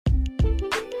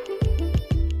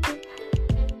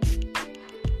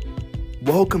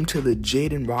Welcome to the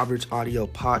Jaden Roberts Audio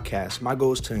Podcast. My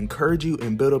goal is to encourage you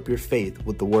and build up your faith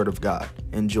with the Word of God.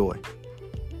 Enjoy.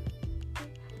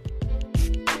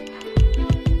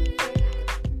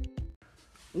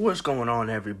 What's going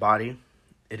on, everybody?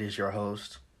 It is your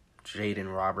host,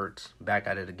 Jaden Roberts, back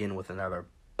at it again with another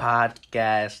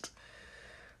podcast.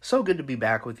 So good to be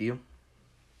back with you.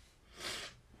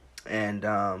 And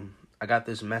I got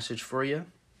this message for you.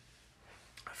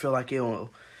 I feel like it will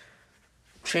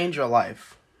change your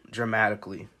life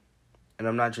dramatically. And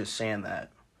I'm not just saying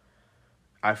that.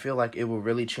 I feel like it will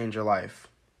really change your life.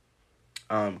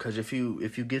 Because if you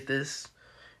get this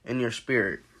in your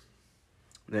spirit,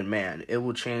 then man, it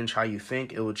will change how you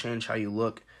think. It will change how you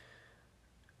look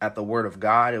at the Word of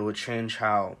God. It will change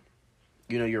how,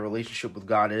 your relationship with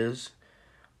God is.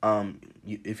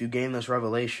 If you gain this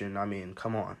revelation, I mean,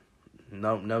 come on.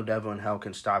 No devil in hell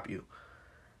can stop you.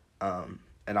 And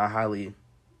I highly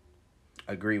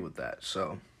agree with that.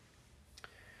 So,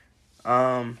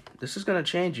 this is going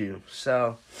to change you.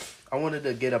 So, I wanted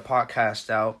to get a podcast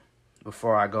out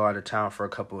before I go out of town for a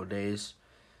couple of days.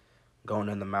 Going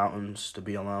in the mountains to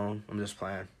be alone. I'm just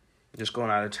playing. Just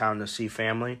going out of town to see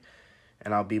family.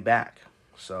 And I'll be back.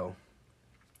 So,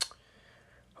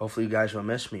 hopefully you guys will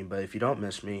miss me. But if you don't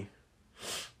miss me,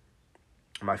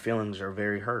 my feelings are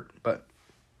very hurt. But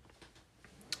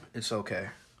it's okay.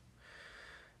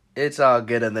 It's all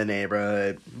good in the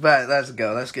neighborhood. But let's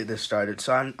go. Let's get this started.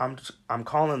 So I'm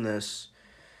calling this,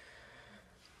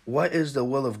 what is the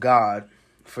will of God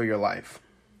for your life?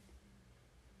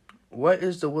 What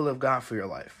is the will of God for your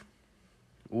life?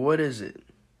 What is it?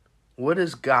 What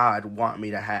does God want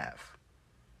me to have?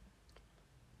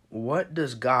 What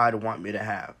does God want me to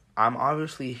have? I'm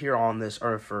obviously here on this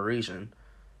earth for a reason.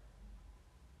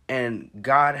 And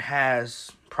God has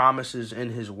promises in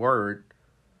His Word.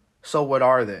 So what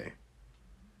are they?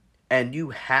 And you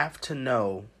have to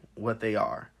know what they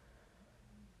are.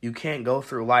 You can't go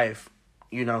through life,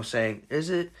 saying, is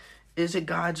it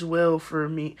God's will for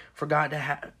me, for God to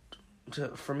have,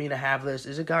 for me to have this?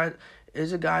 Is it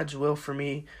God's will for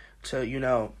me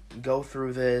to, go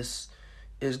through this?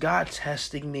 Is God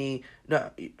testing me? No.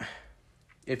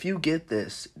 If you get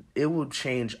this, it will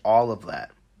change all of that.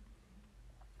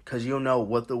 Because you'll know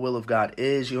what the will of God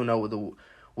is. You'll know what the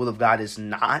will of God is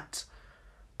not.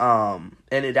 And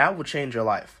that will change your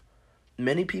life.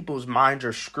 Many people's minds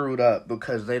are screwed up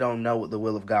because they don't know what the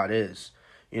will of God is.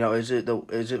 Is it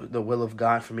the will of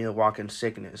God for me to walk in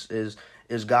sickness?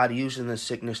 Is God using this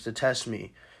sickness to test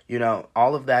me?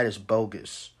 All of that is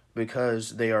bogus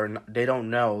because they don't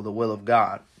know the will of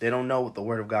God. They don't know what the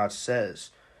Word of God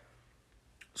says.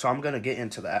 So I'm going to get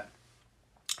into that.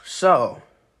 So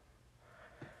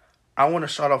I want to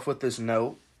start off with this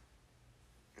note.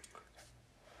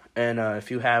 And if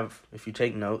you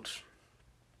take notes,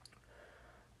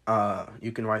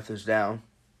 you can write this down.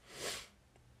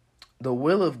 The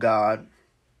will of God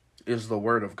is the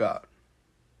Word of God.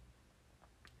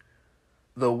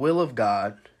 The will of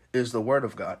God is the Word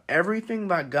of God. Everything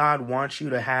that God wants you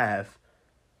to have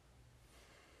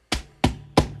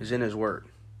is in His Word.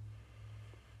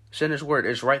 It's in His Word.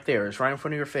 It's right there. It's right in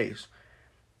front of your face.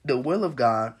 The will of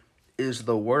God is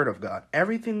the Word of God.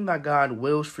 Everything that God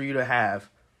wills for you to have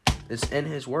is in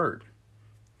His Word.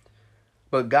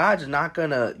 But God's not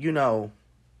going to,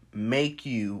 make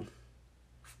you,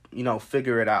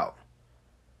 figure it out.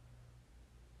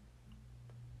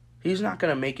 He's not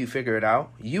going to make you figure it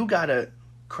out. You got to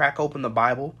crack open the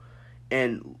Bible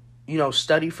and,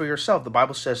 study for yourself. The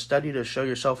Bible says study to show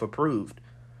yourself approved.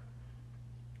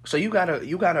 So you got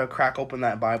to crack open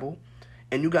that Bible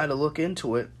and you got to look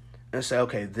into it and say,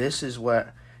 okay, this is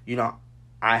what,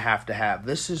 I have to have.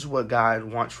 This is what God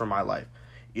wants for my life.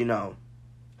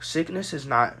 Sickness is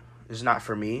not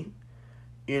for me.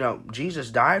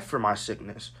 Jesus died for my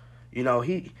sickness.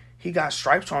 He got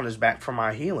stripes on His back for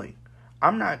my healing.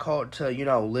 I'm not called to,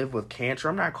 live with cancer.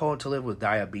 I'm not called to live with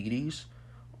diabetes.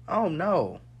 Oh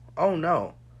no.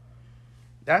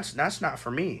 That's not for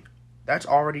me. That's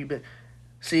already been.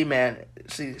 See, man,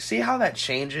 see how that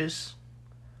changes?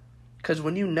 Because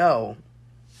when you know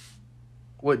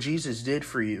what Jesus did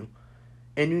for you,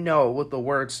 and you know what the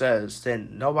Word says,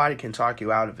 then nobody can talk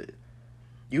you out of it.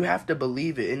 You have to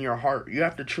believe it in your heart. You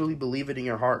have to truly believe it in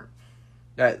your heart.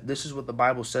 That this is what the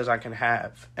Bible says I can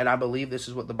have. And I believe this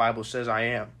is what the Bible says I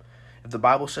am. If the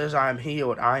Bible says I am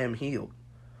healed, I am healed.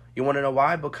 You want to know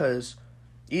why? Because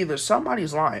either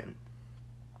somebody's lying.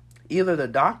 Either the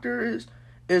doctor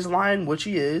is lying, which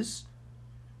he is,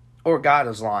 or God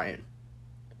is lying.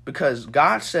 Because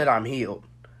God said I'm healed,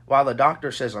 while the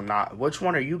doctor says I'm not. Which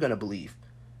one are you going to believe?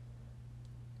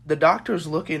 The doctor's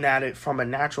looking at it from a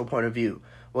natural point of view,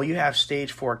 well, you have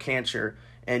stage 4 cancer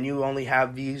and you only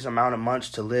have these amount of months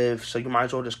to live, so you might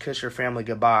as well just kiss your family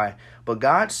goodbye. But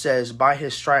God says, by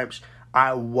his stripes,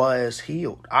 I was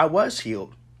healed. I was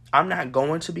healed. I'm not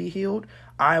going to be healed.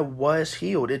 I was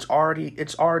healed. It's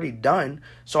already done.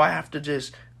 So I have to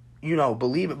just,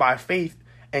 believe it by faith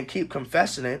and keep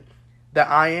confessing it that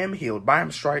I am healed. By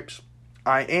his stripes,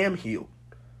 I am healed.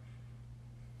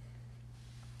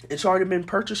 It's already been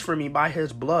purchased for me by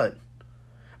his blood,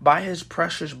 by his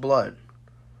precious blood,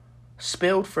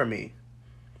 spilled for me,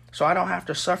 so I don't have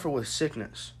to suffer with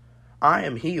sickness. I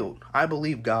am healed. I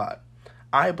believe God.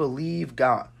 I believe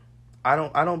God. I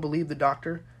don't believe the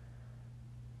doctor.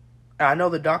 I know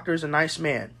the doctor is a nice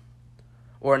man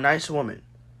or a nice woman,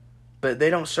 but they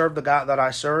don't serve the God that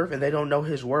I serve, and they don't know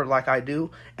his word like I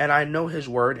do. And I know his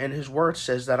word, and his word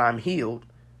says that I'm healed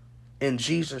in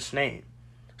Jesus' name.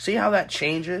 See how that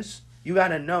changes? You got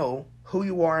to know who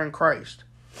you are in Christ.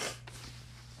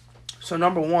 So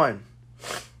number one,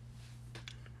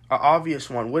 an obvious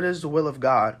one. What is the will of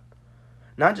God?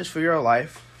 Not just for your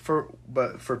life,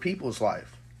 but for people's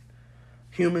life.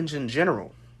 Humans in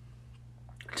general.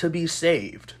 To be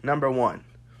saved, number one.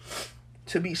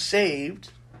 To be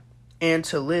saved and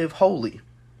to live holy.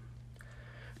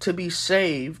 To be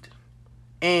saved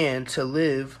and to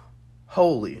live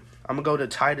holy. I'm going to go to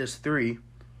Titus 3.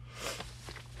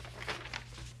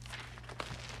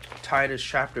 Titus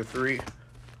chapter 3.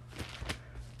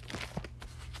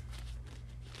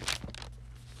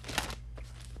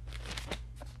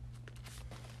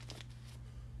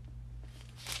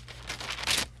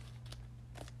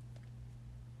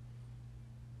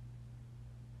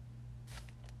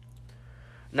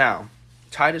 Now,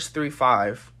 Titus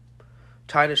 3:5,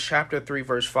 Titus chapter 3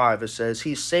 verse 5, it says,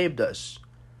 he saved us.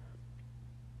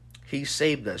 He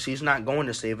saved us. He's not going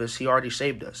to save us. He already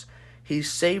saved us. He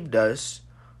saved us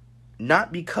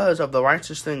not because of the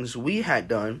righteous things we had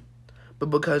done, but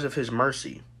because of his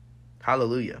mercy.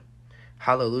 Hallelujah.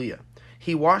 Hallelujah.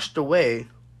 He washed away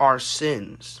our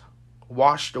sins.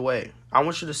 Washed away. I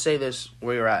want you to say this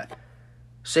where you're at.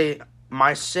 Say,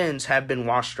 my sins have been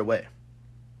washed away.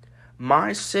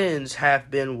 My sins have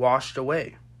been washed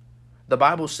away. The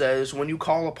Bible says when you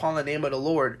call upon the name of the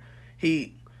Lord,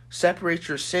 he separates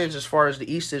your sins as far as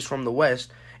the east is from the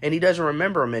west, and he doesn't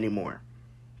remember them anymore.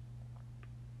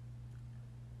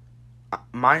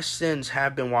 My sins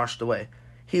have been washed away.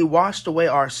 He washed away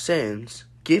our sins,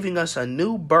 giving us a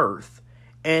new birth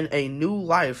and a new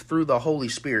life through the Holy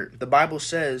Spirit. The Bible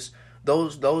says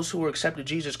those who accepted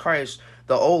Jesus Christ,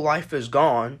 the old life is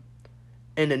gone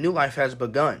and the new life has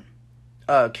begun.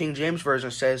 King James Version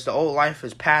says the old life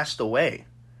has passed away.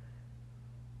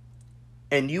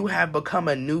 And you have become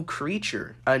a new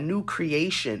creature, a new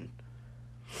creation.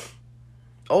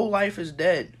 Old life is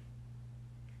dead.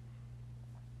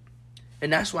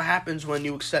 And that's what happens when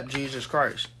you accept Jesus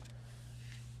Christ.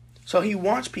 So he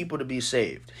wants people to be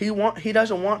saved. He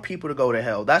doesn't want people to go to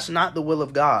hell. That's not the will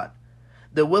of God.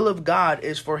 The will of God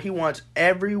is he wants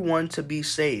everyone to be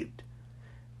saved.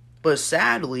 But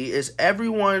sadly, is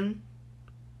everyone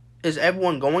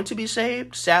going to be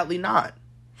saved? Sadly not.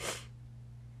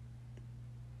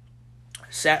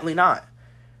 Sadly not.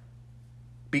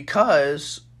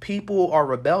 Because people are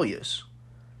rebellious.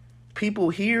 People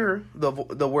hear the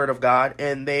word of God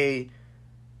and they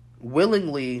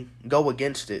willingly go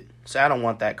against it. Say, I don't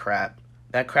want that crap.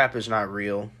 That crap is not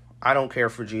real. I don't care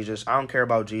for Jesus. I don't care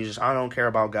about Jesus. I don't care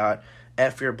about God.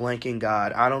 F your blanking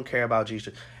God. I don't care about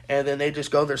Jesus. And then they just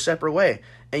go their separate way.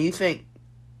 And you think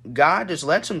God just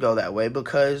lets them go that way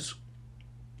because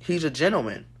he's a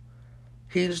gentleman.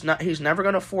 He's never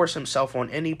going to force himself on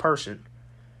any person.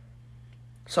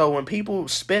 So when people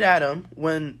spit at him,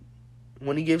 when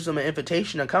he gives them an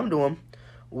invitation to come to him,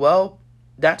 well,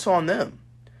 that's on them.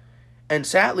 And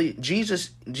sadly, Jesus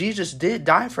did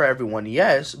die for everyone,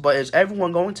 yes, but is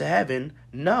everyone going to heaven?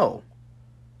 No.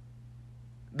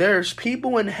 There's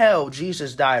people in hell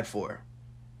Jesus died for.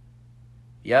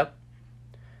 Yep.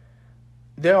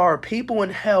 There are people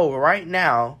in hell right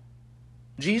now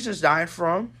Jesus died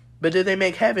from, but did they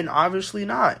make heaven? Obviously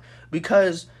not.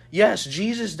 Because yes,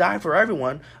 Jesus died for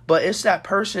everyone, but it's that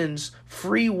person's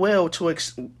free will to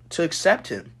accept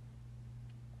him.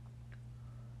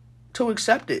 To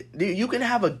accept it. You can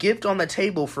have a gift on the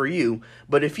table for you,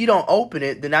 but if you don't open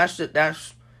it, then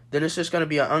then it's just going to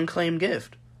be an unclaimed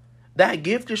gift. That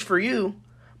gift is for you,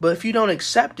 but if you don't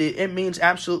accept it, it means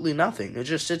absolutely nothing. It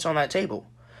just sits on that table.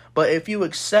 But if you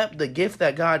accept the gift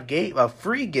that God gave, a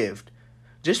free gift,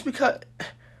 just because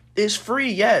it's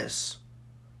free, yes,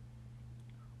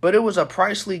 but it was a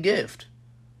pricely gift.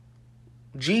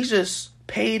 Jesus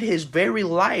paid his very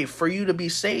life for you to be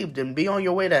saved and be on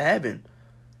your way to heaven.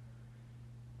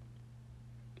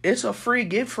 It's a free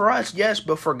gift for us, yes,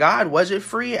 but for God, was it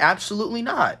free? Absolutely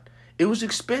not. It was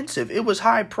expensive. It was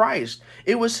high priced.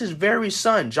 It was his very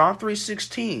son, John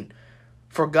 3:16.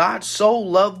 For God so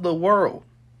loved the world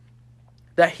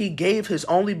that he gave his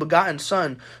only begotten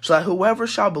son, so that whoever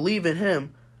shall believe in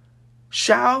him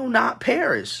shall not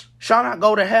perish, shall not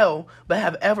go to hell, but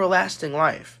have everlasting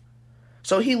life.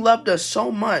 So he loved us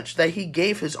so much that he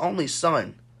gave his only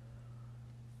son,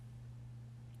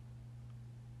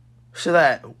 so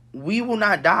that we will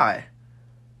not die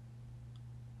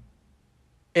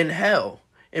in hell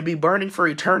and be burning for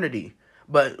eternity,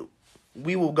 but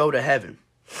we will go to heaven.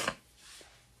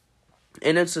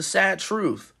 And it's a sad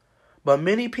truth, but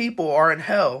many people are in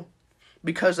hell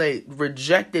because they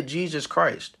rejected Jesus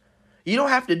Christ. You don't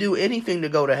have to do anything to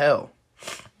go to hell.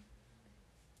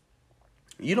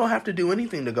 You don't have to do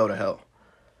anything to go to hell.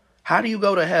 How do you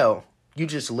go to hell? You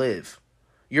just live.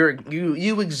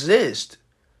 You exist.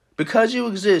 Because you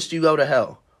exist, you go to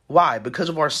hell. Why? Because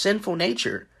of our sinful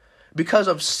nature. Because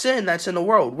of sin that's in the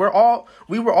world.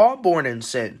 We were all born in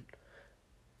sin.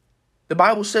 The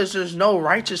Bible says there's no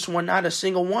righteous one, not a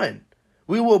single one.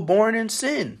 We were born in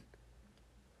sin.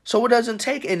 So it doesn't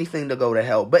take anything to go to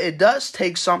hell, but it does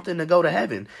take something to go to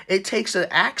heaven. It takes an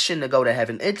action to go to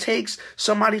heaven. It takes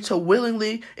somebody to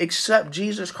willingly accept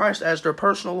Jesus Christ as their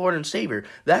personal Lord and Savior.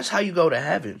 That's how you go to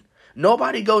heaven.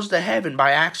 Nobody goes to heaven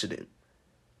by accident.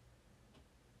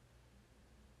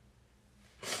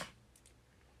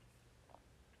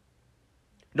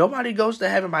 Nobody goes to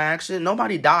heaven by accident.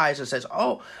 Nobody dies and says,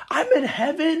 "Oh, I'm in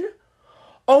heaven.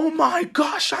 Oh my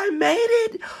gosh, I made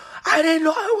it. I didn't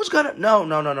know I was gonna."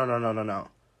 No.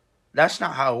 That's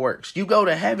not how it works. You go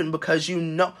to heaven because you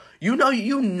know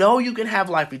you can have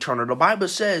life eternal. The Bible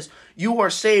says you are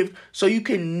saved so you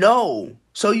can know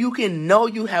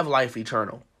you have life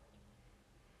eternal.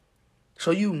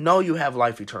 So you know you have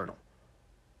life eternal.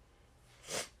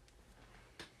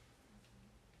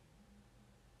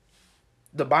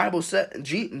 The Bible said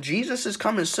Jesus is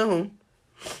coming soon.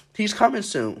 He's coming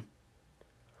soon.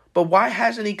 But why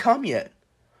hasn't he come yet?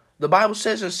 The Bible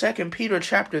says in 2 Peter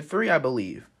chapter 3, I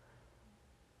believe,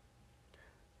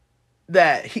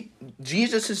 that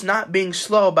Jesus is not being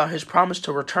slow about his promise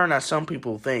to return as some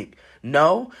people think.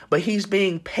 No, but he's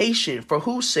being patient. For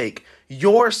whose sake?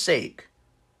 Your sake.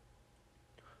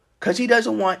 Because he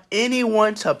doesn't want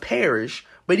anyone to perish,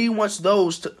 but he wants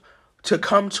those to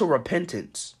come to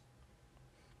repentance.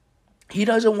 He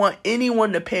doesn't want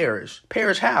anyone to perish.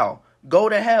 Perish how? Go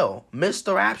to hell. Miss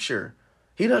the rapture.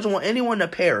 He doesn't want anyone to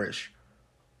perish.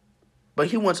 But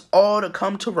he wants all to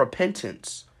come to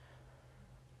repentance.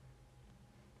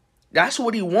 That's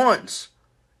what he wants.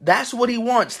 That's what he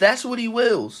wants. That's what he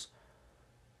wills.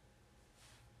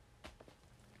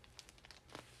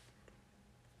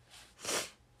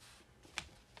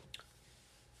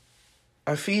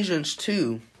 Ephesians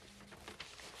 2.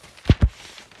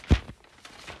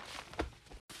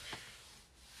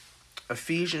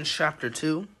 Ephesians chapter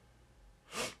 2,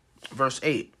 verse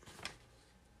 8.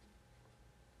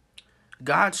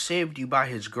 God saved you by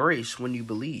his grace when you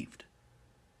believed.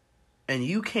 And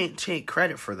you can't take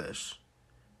credit for this.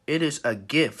 It is a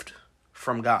gift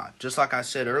from God. Just like I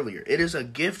said earlier, it is a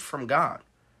gift from God.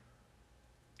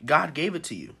 God gave it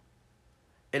to you.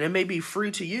 And it may be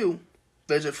free to you.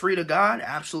 But is it free to God?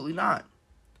 Absolutely not.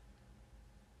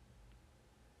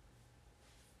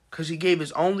 Because he gave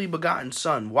his only begotten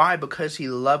son. Why? Because he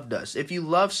loved us. If you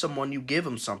love someone, you give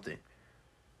him something.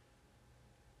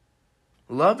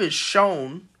 Love is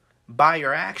shown by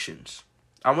your actions.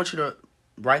 I want you to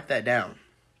write that down.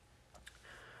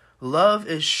 Love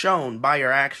is shown by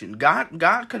your action. God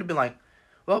could have been like,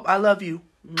 "Well, I love you.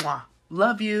 Mwah.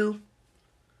 Love you.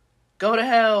 Go to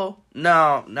hell."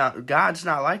 No, God's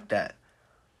not like that.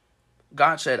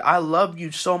 God said, "I love you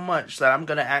so much that I'm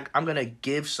gonna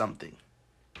give something."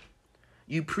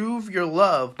 You prove your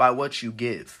love by what you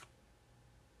give.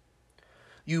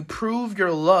 You prove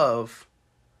your love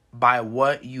by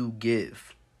what you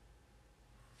give.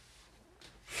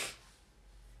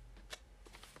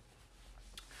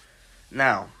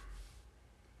 Now,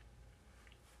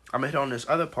 I'm going to hit on this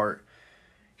other part.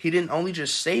 He didn't only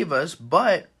just save us,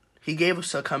 but he gave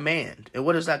us a command. And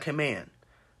what is that command?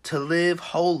 To live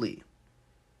holy.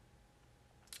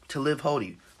 To live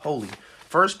holy.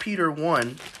 1 Peter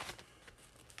 1.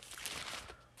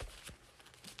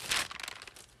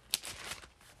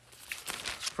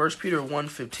 1 Peter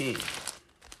 1:15.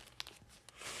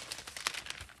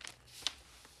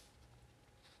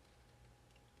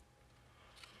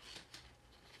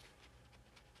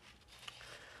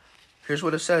 Here's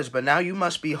what it says. "But now you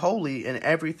must be holy in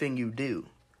everything you do,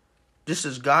 just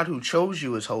as God who chose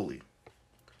you is holy.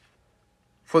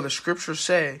 For the scriptures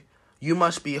say, you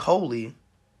must be holy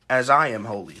as I am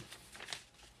holy.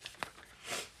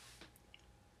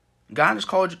 God has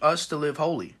called us to live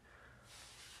holy.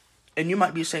 And you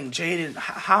might be saying, Jaden,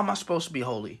 how am I supposed to be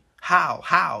holy?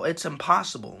 How? It's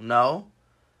impossible. No.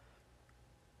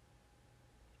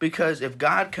 Because if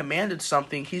God commanded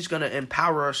something, he's going to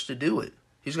empower us to do it.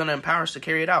 He's going to empower us to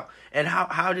carry it out. And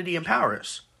how did he empower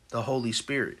us? The Holy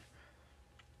Spirit.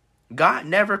 God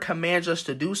never commands us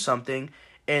to do something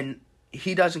and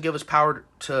he doesn't give us power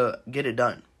to get it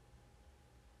done.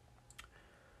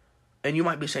 And you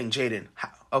might be saying, Jaden,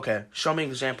 okay, show me an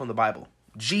example in the Bible.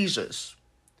 Jesus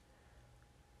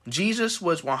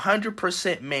was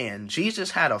 100% man.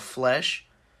 Jesus had a flesh.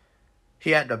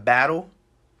 He had to battle.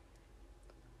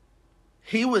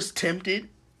 He was tempted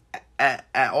at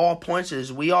all points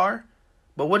as we are.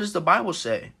 But what does the Bible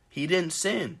say? He didn't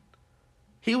sin.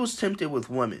 He was tempted with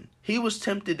women. He was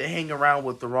tempted to hang around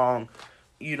with the wrong,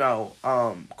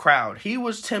 crowd. He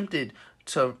was tempted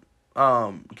to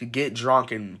get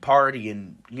drunk and party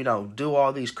and, do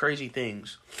all these crazy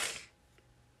things.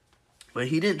 But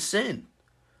he didn't sin.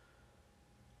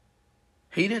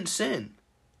 He didn't sin.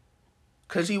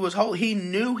 Because he was holy. He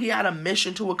knew he had a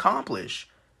mission to accomplish.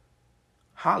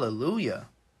 Hallelujah.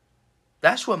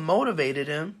 That's what motivated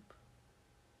him.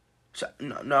 So,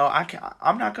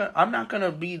 I'm not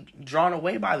gonna be drawn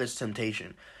away by this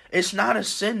temptation. It's not a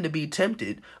sin to be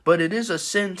tempted, but it is a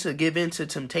sin to give in to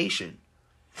temptation.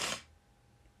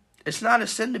 It's not a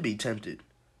sin to be tempted.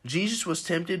 Jesus was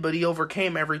tempted, but he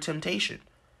overcame every temptation.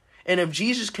 And if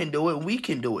Jesus can do it, we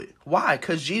can do it. Why?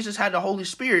 Because Jesus had the Holy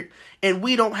Spirit, and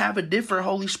we don't have a different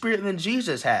Holy Spirit than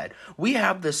Jesus had. We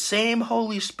have the same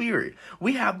Holy Spirit.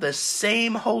 We have the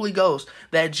same Holy Ghost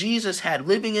that Jesus had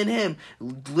living in him,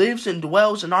 lives and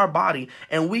dwells in our body,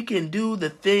 and we can do the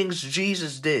things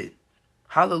Jesus did.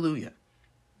 Hallelujah.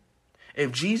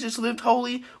 If Jesus lived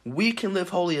holy, we can live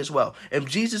holy as well. If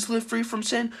Jesus lived free from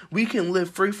sin, we can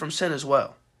live free from sin as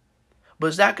well. But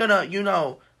is that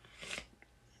gonna,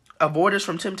 avoid us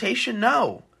from temptation?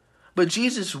 No. But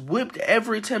Jesus whipped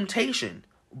every temptation.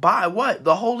 By what?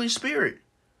 The Holy Spirit.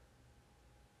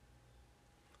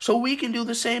 So we can do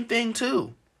the same thing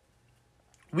too.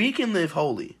 We can live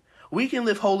holy. We can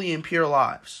live holy and pure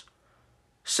lives.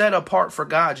 Set apart for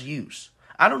God's use.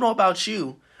 I don't know about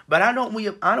you, but I don't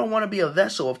want to be a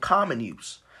vessel of common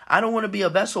use. I don't want to be a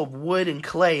vessel of wood and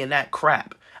clay and that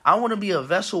crap. I want to be a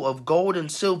vessel of gold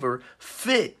and silver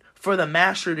fit for the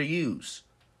master to use.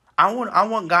 I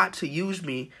want God to use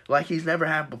me like he's never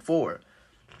had before.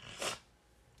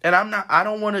 And I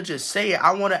don't want to just say it.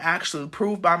 I want to actually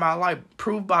prove by my life,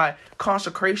 prove by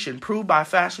consecration, prove by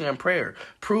fasting and prayer,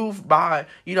 prove by,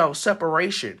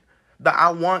 separation that I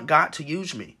want God to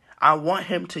use me. I want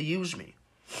him to use me.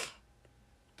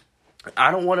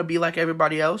 I don't want to be like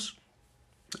everybody else.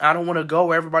 I don't want to go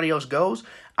where everybody else goes.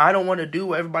 I don't want to do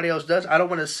what everybody else does. I don't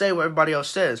want to say what everybody else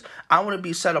says. I want to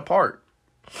be set apart.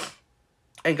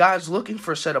 And God's looking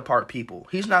for set apart people.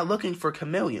 He's not looking for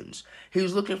chameleons.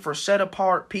 He's looking for set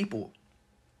apart people.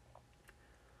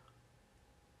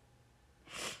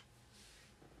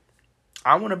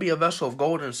 I want to be a vessel of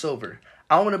gold and silver.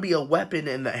 I want to be a weapon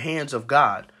in the hands of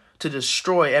God to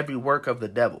destroy every work of the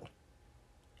devil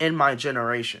in my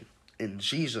generation. In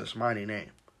Jesus' mighty name.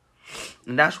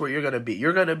 And that's what you're going to be.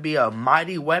 You're going to be a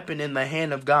mighty weapon in the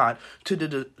hand of God to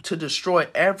destroy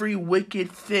every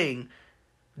wicked thing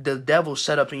the devil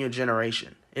set up in your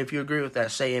generation. If you agree with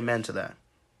that, say amen to that.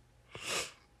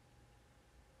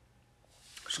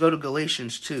 Let's go to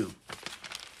Galatians 2.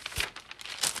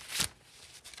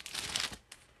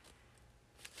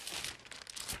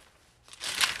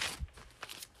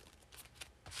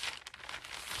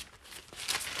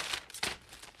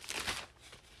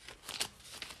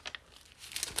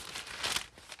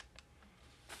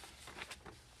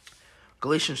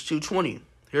 Galatians 2:20.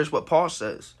 Here's what Paul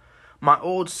says. My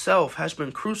old self has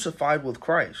been crucified with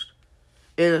Christ.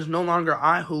 It is no longer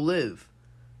I who live,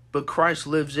 but Christ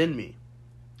lives in me.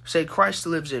 Say, Christ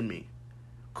lives in me.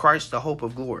 Christ, the hope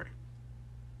of glory.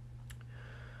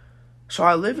 So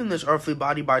I live in this earthly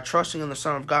body by trusting in the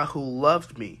Son of God who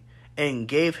loved me and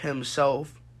gave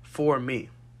himself for me.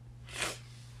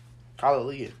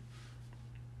 Hallelujah.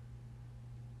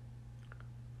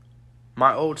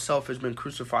 My old self has been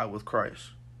crucified with Christ.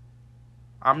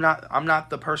 I'm not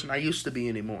the person I used to be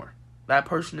anymore. That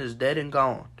person is dead and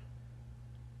gone.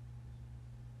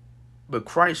 But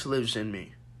Christ lives in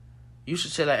me. You should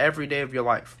say that every day of your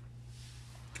life.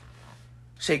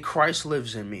 Say, Christ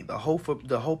lives in me, the hope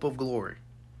of glory.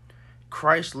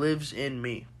 Christ lives in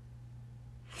me.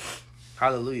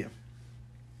 Hallelujah.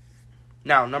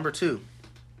 Now, number 2.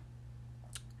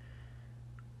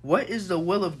 What is the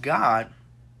will of God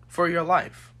for your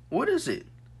life? What is it?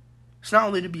 It's not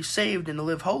only to be saved and to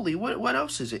live holy. What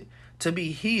else is it? To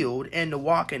be healed and to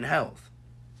walk in health.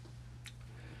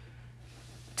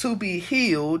 To be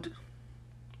healed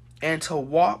and to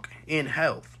walk in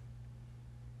health.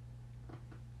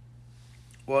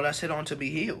 Well, let's hit on to be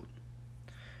healed.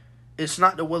 It's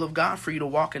not the will of God for you to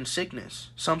walk in sickness.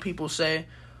 Some people say,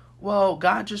 well,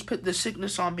 God just put this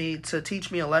sickness on me to teach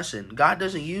me a lesson. God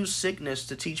doesn't use sickness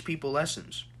to teach people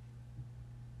lessons.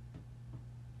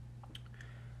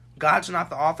 God's not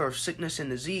the author of sickness and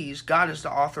disease. God is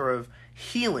the author of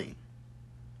healing.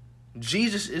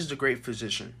 Jesus is the great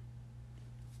physician.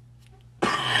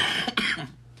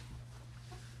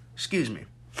 Excuse me.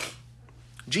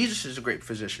 Jesus is the great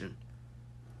physician.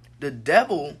 The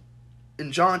devil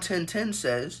in John 10:10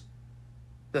 says,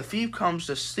 the thief comes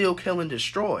to steal, kill, and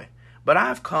destroy. But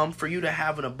I've come for you to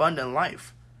have an abundant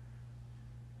life.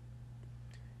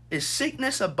 Is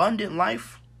sickness abundant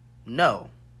life? No.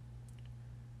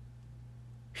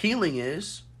 Healing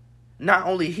is not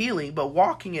only healing, but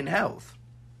walking in health.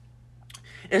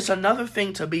 It's another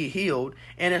thing to be healed,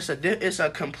 and it's a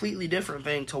completely different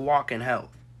thing to walk in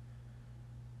health.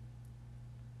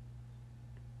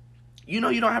 You know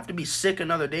you don't have to be sick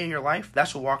another day in your life.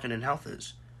 That's what walking in health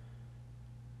is.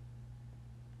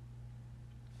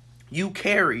 You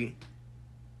carry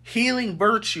healing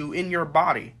virtue in your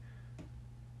body.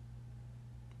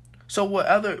 So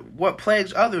what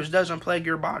plagues others doesn't plague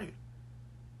your body.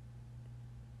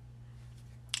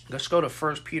 Let's go to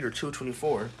 1 Peter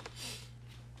 2:24.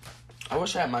 I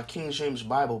wish I had my King James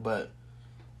Bible, but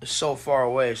it's so far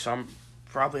away, so I'm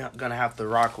probably going to have to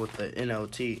rock with the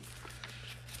NLT.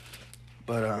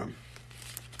 But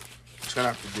it's going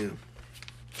to have to do.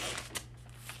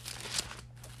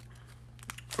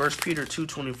 1 Peter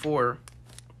 2:24.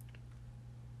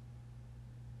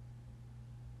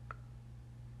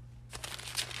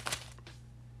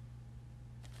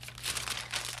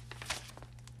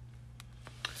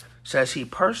 Says he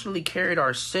personally carried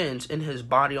our sins in his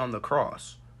body on the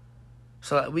cross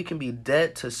so that we can be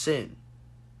dead to sin.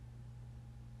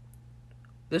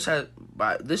 This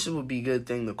would be a good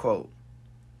thing to quote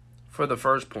for the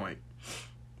first point.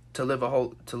 To live a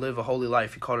holy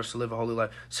life. He called us to live a holy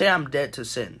life. Say I'm dead to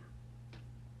sin.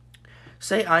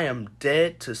 Say I am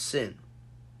dead to sin.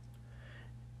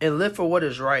 And live for what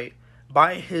is right.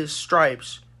 By his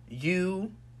stripes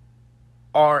you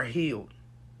are healed.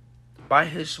 By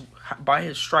his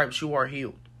stripes you are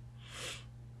healed.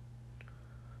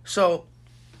 So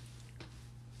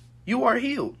you are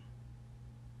healed.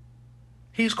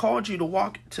 He's called you to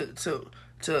walk to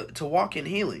walk in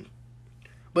healing.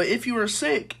 But if you are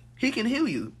sick, he can heal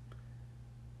you.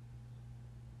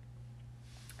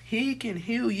 He can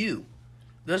heal you.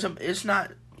 Nothing's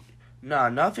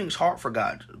hard for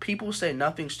God. People say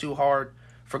nothing's too hard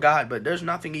for God, but there's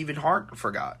nothing even hard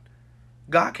for God.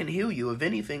 God can heal you of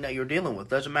anything that you're dealing with.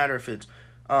 Doesn't matter if it's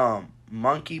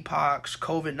monkeypox,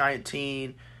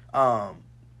 COVID-19,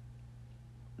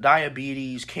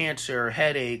 diabetes, cancer,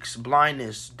 headaches,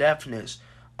 blindness, deafness,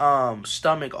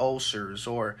 stomach ulcers,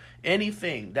 or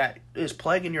anything that is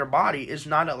plaguing your body is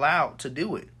not allowed to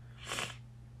do it.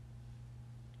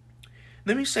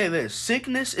 Let me say this.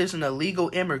 Sickness is an illegal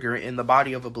immigrant in the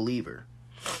body of a believer.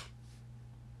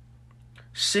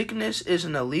 Sickness is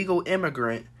an illegal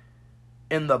immigrant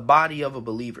in the body of a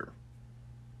believer.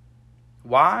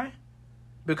 Why?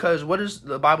 Because what does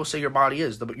the Bible say your body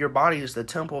is? Your body is the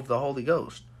temple of the Holy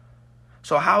Ghost.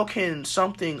 So how can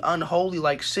something unholy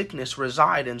like sickness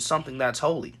reside in something that's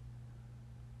holy?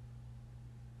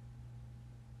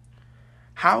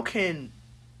 How can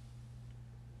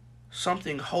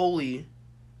something holy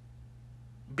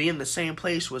be in the same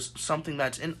place with something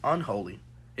that's unholy?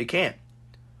 It can't.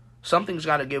 Something's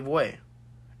got to give way.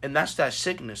 And that's that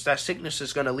sickness. That sickness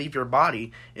is going to leave your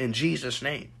body in Jesus'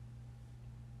 name.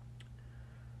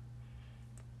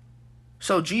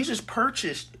 So Jesus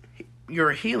purchased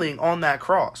your healing on that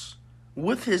cross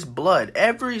with his blood,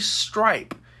 every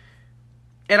stripe.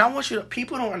 And I want you to,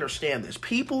 people don't understand this.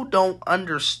 People don't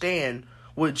understand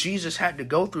what Jesus had to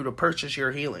go through to purchase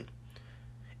your healing.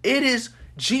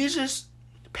 Jesus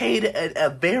paid a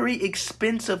very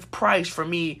expensive price for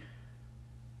me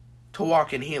to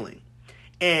walk in healing.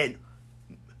 And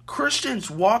Christians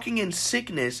walking in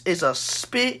sickness is a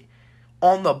spit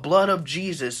on the blood of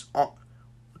Jesus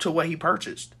to what he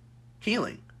purchased.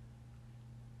 Healing.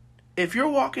 If you're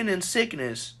walking in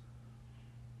sickness,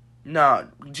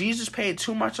 Jesus paid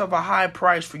too much of a high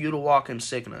price for you to walk in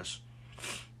sickness.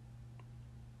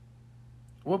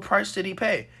 What price did he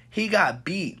pay? He got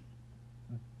beat.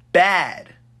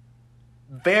 Bad.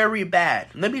 Very bad.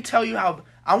 Let me tell you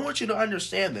I want you to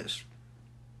understand this.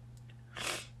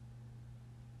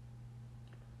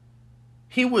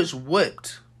 He was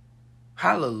whipped.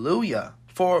 Hallelujah.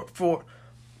 For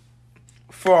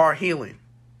our healing.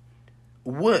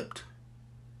 Whipped.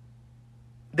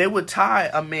 They would tie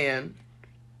a man,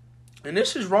 and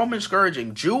this is Roman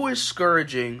scourging. Jewish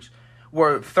scourgings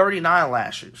were 39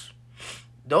 lashes.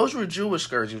 Those were Jewish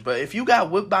scourgings. But if you got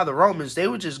whipped by the Romans, they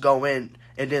would just go in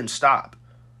and then stop.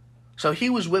 So he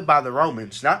was whipped by the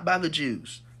Romans, not by the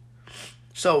Jews.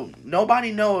 So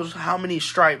nobody knows how many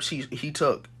stripes he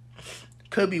took.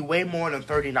 Could be way more than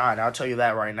 39. I'll tell you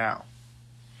that right now.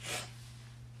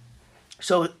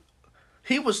 So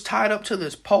he was tied up to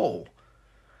this pole.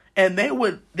 And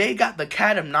they got the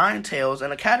cat of nine tails.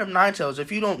 And a cat of nine tails,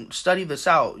 if you don't study this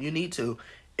out, you need to.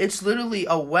 It's literally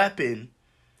a weapon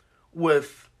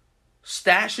with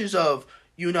stashes of,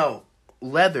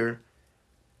 leather.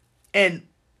 And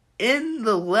in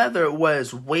the leather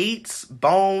was weights,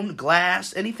 bone,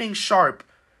 glass, anything sharp.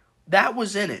 That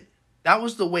was in it. That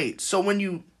was the weight. So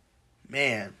when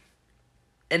and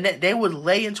that they would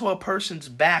lay into a person's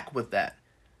back with that.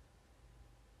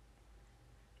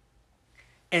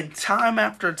 And time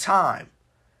after time,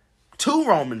 two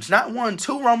Romans, not one,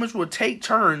 two Romans would take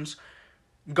turns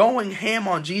going ham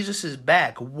on Jesus'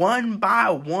 back, one by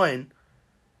one.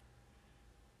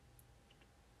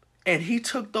 And he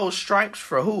took those stripes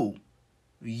for who?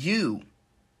 You.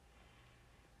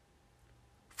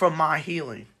 For my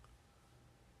healing.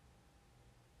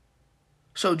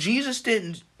 So Jesus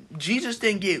didn't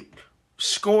get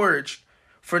scourged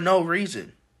for no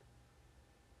reason.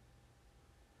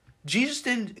 Jesus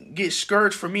didn't get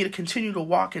scourged for me to continue to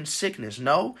walk in sickness.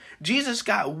 No, Jesus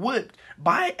got whipped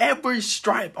by every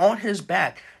stripe on his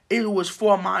back. It was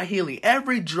for my healing.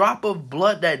 Every drop of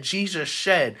blood that Jesus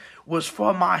shed was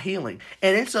for my healing.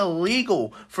 And it's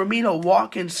illegal for me to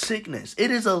walk in sickness. It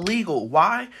is illegal.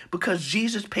 Why? Because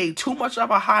Jesus paid too much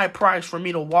of a high price for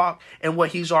me to walk in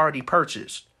what he's already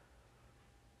purchased.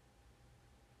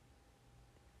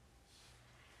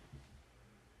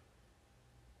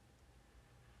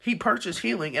 He purchased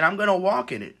healing, and I'm going to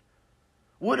walk in it.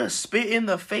 What a spit in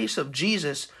the face of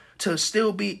Jesus to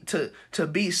still be to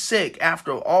be sick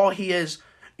after all he has,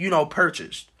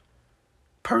 purchased.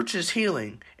 Purchased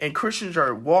healing, and Christians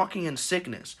are walking in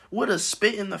sickness. What a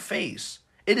spit in the face.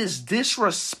 It is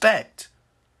disrespect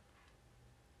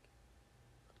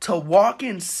to walk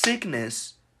in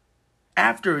sickness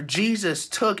after Jesus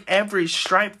took every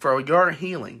stripe for your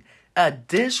healing. A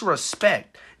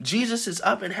disrespect. Jesus is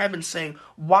up in heaven saying,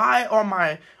 why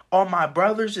are my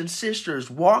brothers and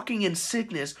sisters walking in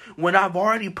sickness when I've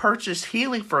already purchased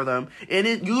healing for them? And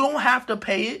you don't have to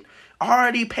pay it. I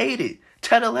already paid it.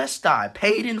 Tetelestai,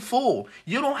 paid in full.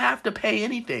 You don't have to pay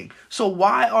anything. So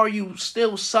why are you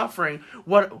still suffering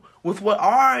with what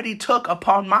I already took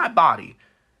upon my body?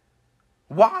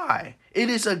 Why? It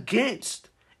is against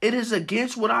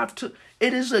what I've took.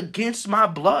 It is against my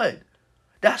blood.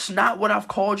 That's not what I've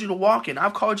called you to walk in.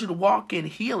 I've called you to walk in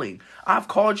healing. I've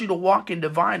called you to walk in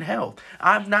divine health.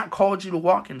 I've not called you to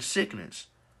walk in sickness.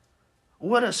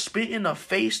 What a spit in the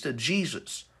face to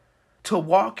Jesus to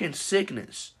walk in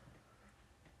sickness.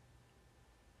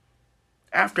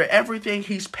 After everything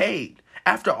he's paid,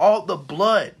 after all the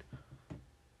blood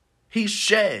he's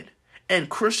shed,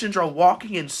 and Christians are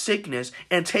walking in sickness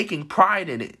and taking pride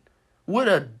in it. What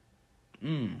a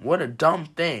dumb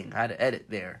thing. I had to edit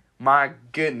there. My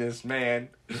goodness, man.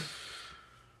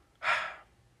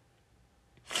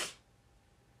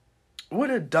 What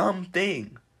a dumb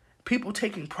thing. People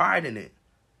taking pride in it.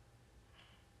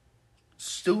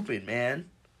 Stupid, man.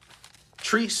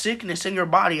 Treat sickness in your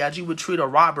body as you would treat a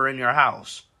robber in your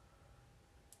house.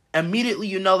 Immediately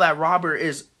you know that robber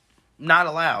is not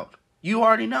allowed. You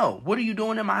already know. What are you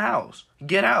doing in my house?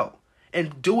 Get out.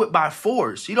 And do it by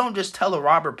force. You don't just tell a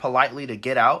robber politely to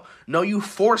get out. No, you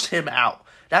force him out.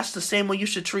 That's the same way you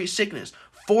should treat sickness.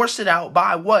 Force it out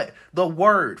by what? The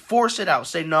word. Force it out.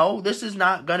 Say, no, this is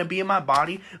not going to be in my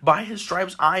body. By his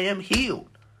stripes, I am healed.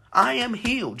 I am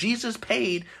healed. Jesus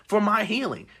paid for my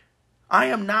healing. I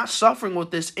am not suffering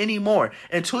with this anymore.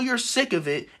 Until you're sick of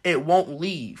it, it won't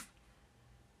leave.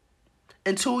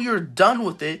 Until you're done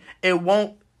with it, it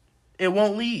won't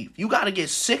leave. You got to get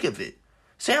sick of it.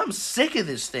 Say, I'm sick of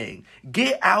this thing.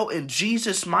 Get out in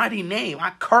Jesus' mighty name.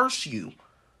 I curse you.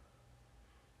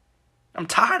 I'm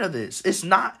tired of this. It's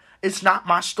not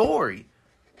my story.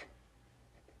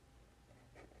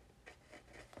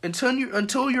 Until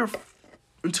you're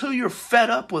Until you're fed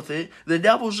up with it, the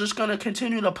devil's just going to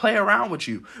continue to play around with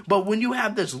you. But when you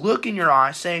have this look in your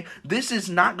eye saying, this is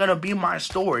not going to be my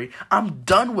story, I'm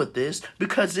done with this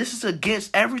because this is against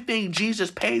everything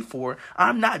Jesus paid for,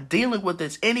 I'm not dealing with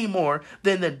this anymore,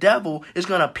 then the devil is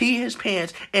going to pee his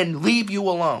pants and leave you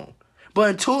alone. But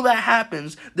until that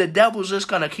happens, the devil's just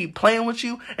going to keep playing with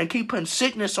you and keep putting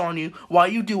sickness on you while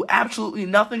you do absolutely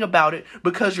nothing about it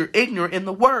because you're ignorant in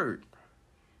the word.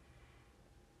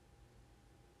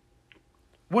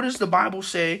 What does the Bible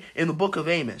say in the book of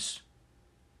Amos?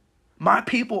 My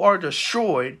people are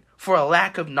destroyed for a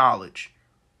lack of knowledge.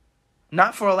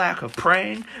 Not for a lack of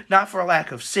praying, not for a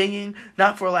lack of singing,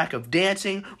 not for a lack of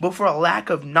dancing, but for a lack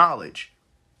of knowledge.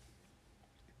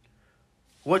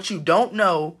 What you don't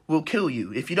know will kill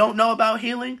you. If you don't know about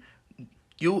healing,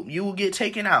 you will get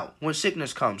taken out when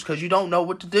sickness comes because you don't know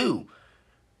what to do.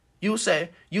 You'll say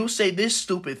this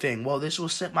stupid thing. Well, this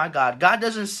was sent by God. God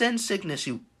doesn't send sickness.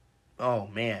 Oh,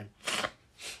 man.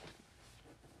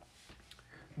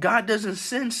 God doesn't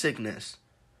send sickness.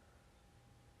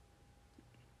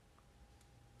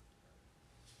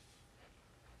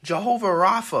 Jehovah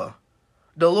Rapha,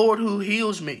 the Lord who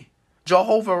heals me.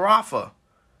 Jehovah Rapha.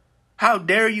 How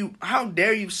dare you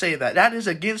say that? That is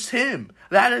against him.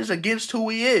 That is against who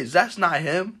he is. That's not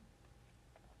him.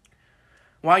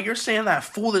 While you're saying that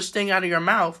foolish thing out of your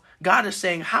mouth, God is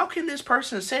saying, how can this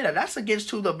person say that? That's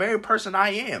against who the very person I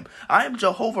am. I am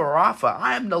Jehovah Rapha.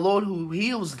 I am the Lord who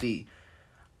heals thee.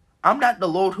 I'm not the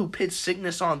Lord who puts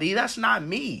sickness on thee. That's not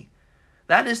me.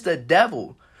 That is the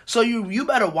devil. So you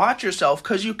better watch yourself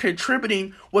because you're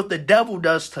contributing what the devil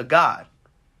does to God.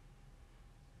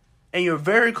 And you're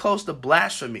very close to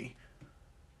blasphemy.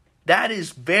 That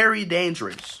is very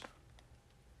dangerous.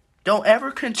 Don't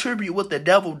ever contribute what the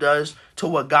devil does to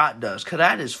what God does, because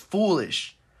that is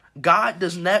foolish. God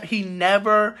he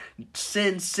never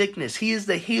sends sickness. He is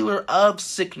the healer of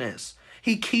sickness.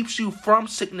 He keeps you from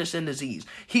sickness and disease.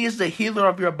 He is the healer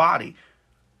of your body.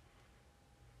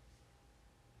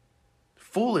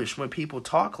 Foolish when people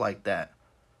talk like that,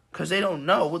 because they don't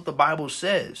know what the Bible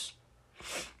says.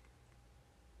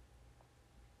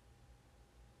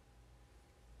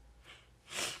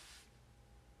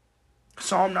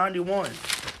 Psalm 91.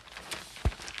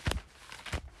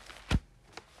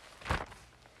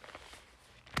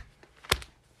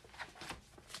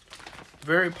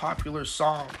 Very popular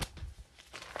psalm.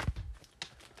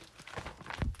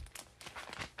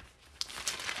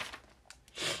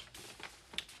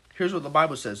 Here's what the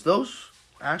Bible says.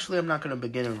 Actually, I'm not going to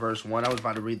begin in verse 1. I was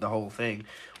about to read the whole thing,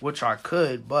 which I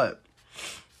could, but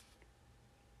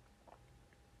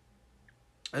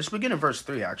let's begin in verse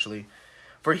 3, actually.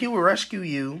 For he will rescue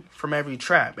you from every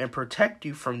trap and protect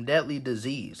you from deadly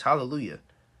disease. Hallelujah.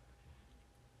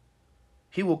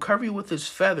 He will cover you with his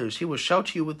feathers. He will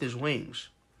shelter you with his wings.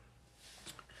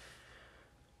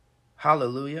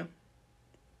 Hallelujah.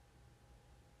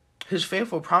 His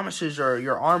faithful promises are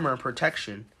your armor and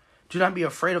protection. Do not be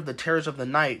afraid of the terrors of the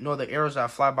night, nor the arrows that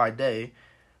fly by day.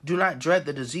 Do not dread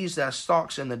the disease that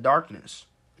stalks in the darkness,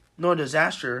 nor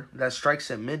disaster that strikes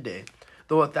at midday.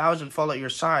 Though 1,000 fall at your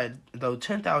side, though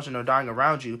 10,000 are dying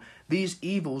around you, these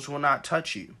evils will not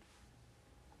touch you.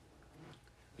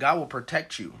 God will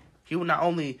protect you. He will not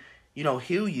only,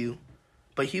 heal you,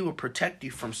 but he will protect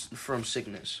you from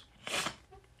sickness.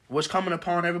 What's coming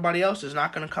upon everybody else is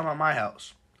not going to come on my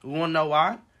house. You want to know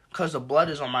why? Because the blood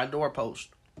is on my doorpost.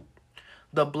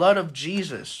 The blood of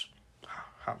Jesus.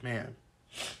 Oh, man.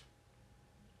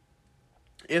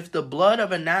 If the blood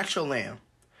of a natural lamb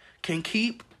can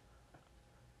keep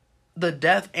the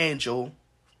death angel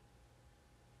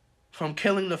from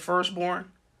killing the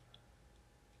firstborn,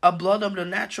 a blood of the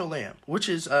natural lamb, which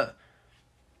is a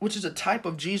type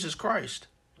of Jesus Christ.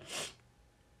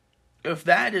 If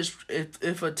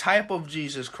a type of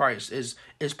Jesus Christ is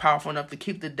powerful enough to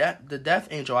keep the death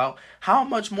angel out, how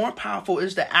much more powerful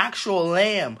is the actual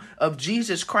Lamb of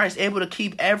Jesus Christ able to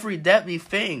keep every deadly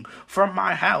thing from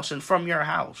my house and from your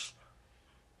house?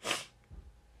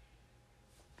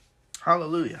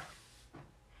 Hallelujah.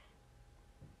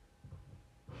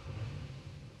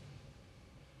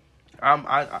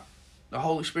 The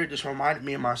Holy Spirit just reminded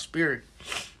me in my spirit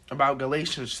about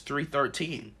Galatians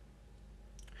 3:13.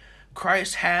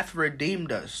 Christ hath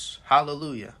redeemed us.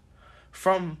 Hallelujah.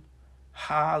 From the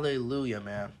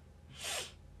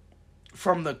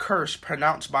curse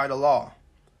pronounced by the law.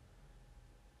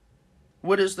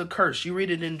 What is the curse? You read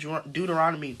it in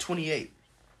Deuteronomy 28.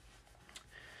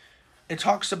 It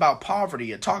talks about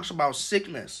poverty. It talks about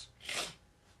sickness.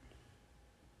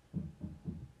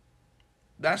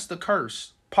 That's the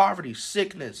curse. Poverty,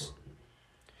 sickness.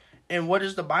 And what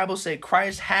does the Bible say?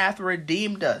 Christ hath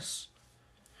redeemed us.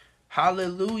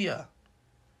 Hallelujah.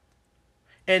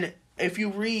 And if you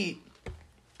read,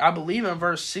 I believe in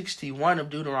verse 61 of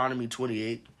Deuteronomy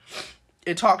 28,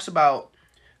 it talks about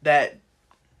that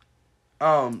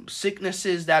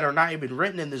sicknesses that are not even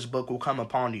written in this book will come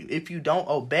upon you if you don't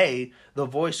obey the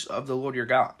voice of the Lord your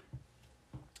God.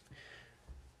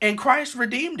 And Christ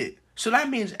redeemed it. So that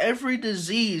means every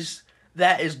disease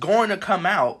that is going to come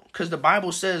out, because the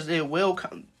Bible says it will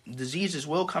come, diseases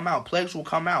will come out, plagues will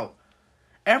come out.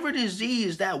 Every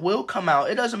disease that will come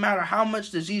out, it doesn't matter how much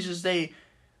diseases they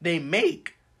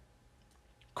make,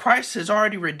 Christ has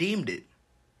already redeemed it.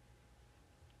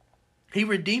 He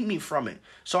redeemed me from it.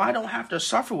 So I don't have to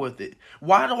suffer with it.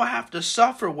 Why do I have to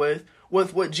suffer with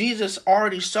what Jesus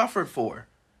already suffered for?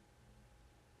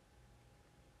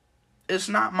 It's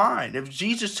not mine. If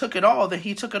Jesus took it all, then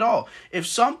he took it all. If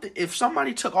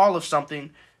somebody took all of something,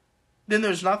 then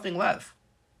there's nothing left.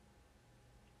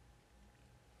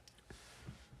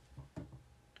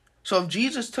 So if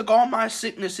Jesus took all my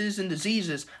sicknesses and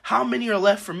diseases, how many are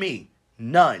left for me?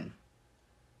 None.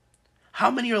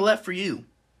 How many are left for you?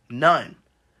 None.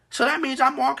 So that means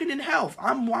I'm walking in health.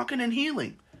 I'm walking in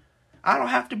healing. I don't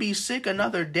have to be sick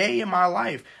another day in my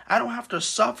life. I don't have to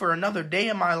suffer another day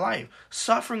in my life.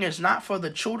 Suffering is not for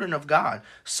the children of God.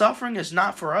 Suffering is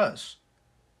not for us.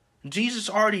 Jesus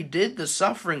already did the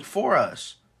suffering for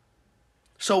us,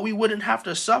 so we wouldn't have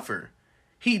to suffer.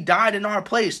 He died in our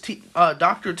place.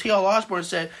 Dr. T.L. Osborne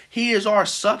said, he is our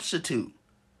substitute.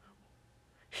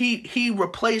 He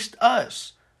replaced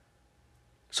us.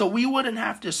 So we wouldn't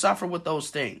have to suffer with those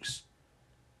things.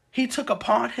 He took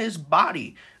upon his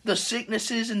body the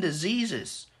sicknesses and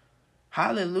diseases.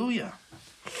 Hallelujah.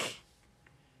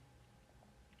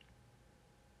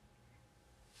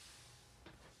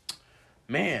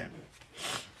 Man.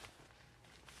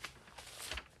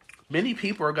 Many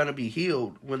people are going to be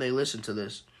healed when they listen to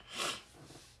this.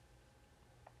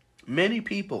 Many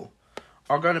people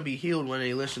are going to be healed when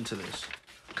they listen to this.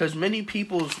 Because many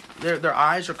people's, their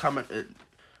eyes are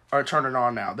turning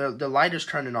on now. The light is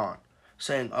turning on.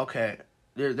 Saying, okay,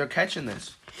 they're catching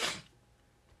this.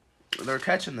 They're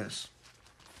catching this.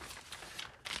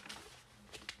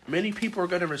 Many people are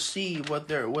going to receive what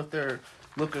they're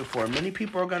looking for. Many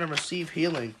people are going to receive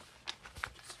healing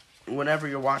whenever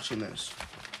you're watching this.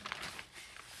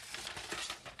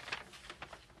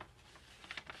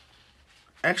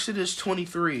 Exodus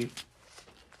 23.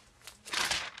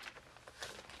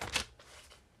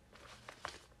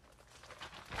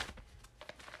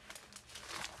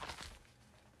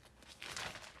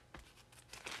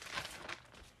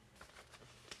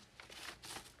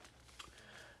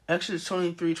 Exodus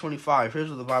 23:25. Here's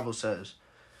what the Bible says.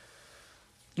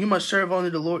 You must serve only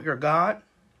the Lord your God.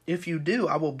 If you do,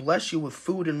 I will bless you with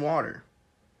food and water.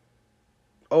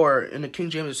 Or in the King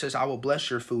James it says, I will bless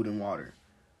your food and water.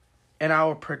 And I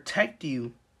will protect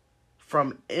you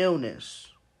from illness.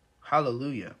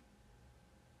 Hallelujah.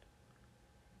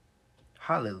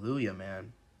 Hallelujah,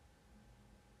 man.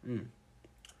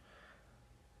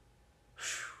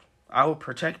 I will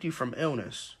protect you from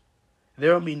illness.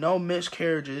 There will be no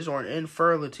miscarriages or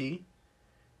infertility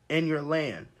in your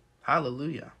land.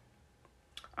 Hallelujah.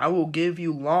 I will give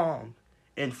you long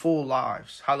and full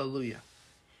lives. Hallelujah.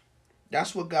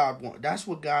 That's what God wants. That's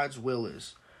what God's will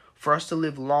is. For us to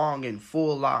live long and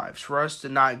full lives. For us to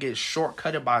not get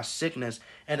shortcutted by sickness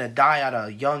and to die at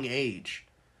a young age.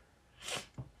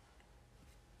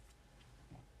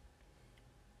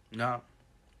 No.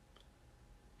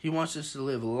 He wants us to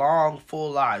live long, full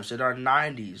lives in our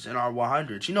 90s, in our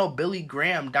 100s. You know, Billy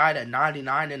Graham died at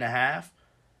 99 and a half.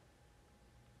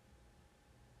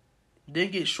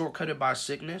 Didn't get shortcutted by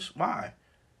sickness. Why?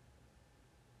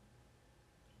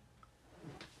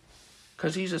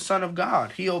 Because he's a son of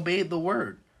God. He obeyed the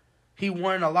word. He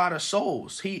won a lot of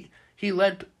souls. He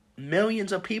led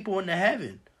millions of people into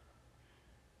heaven.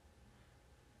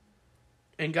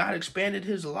 And God expanded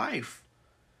his life.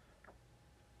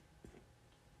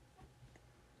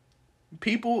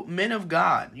 People, men of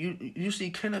God. You see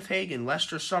Kenneth Hagin,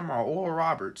 Lester Sumrall, Oral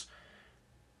Roberts,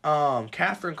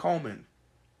 Catherine Coleman,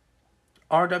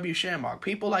 R.W. Shambach.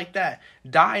 People like that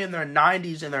die in their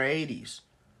 90s and their 80s.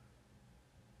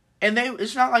 And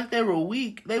it's not like they were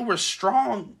weak. They were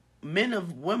strong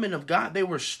women of God. They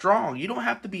were strong. You don't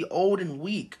have to be old and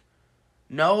weak.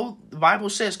 No, the Bible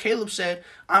says, Caleb said,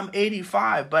 I'm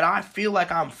 85, but I feel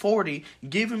like I'm 40.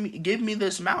 Give me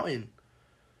this mountain.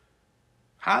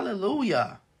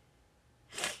 Hallelujah.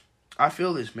 I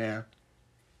feel this, man.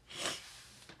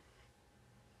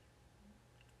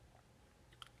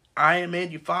 I am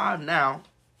 85 now,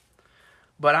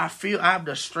 but I feel I have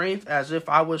the strength as if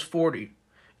I was 40.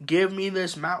 Give me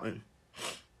this mountain.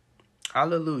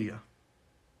 Hallelujah.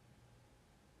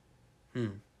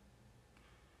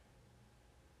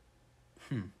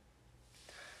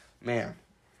 Man.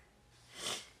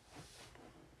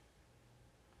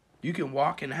 You can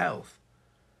walk in health.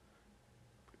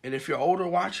 And if you're older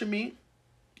watching me,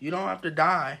 you don't have to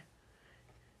die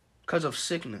because of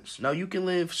sickness. No, you can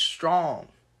live strong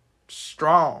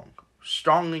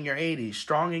in your 80s,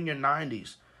 strong in your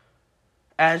 90s.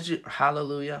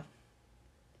 Hallelujah.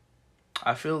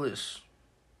 I feel this.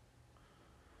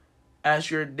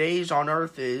 As your days on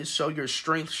earth is, so your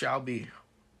strength shall be.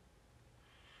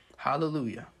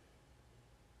 Hallelujah.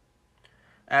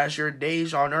 As your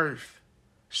days on earth,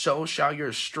 so shall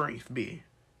your strength be.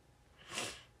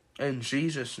 In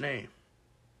Jesus' name.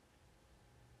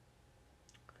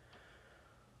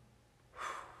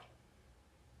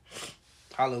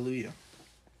 Hallelujah.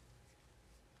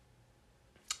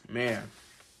 Man.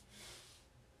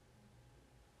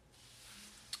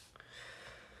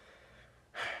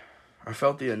 I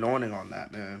felt the anointing on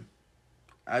that, man.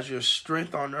 As your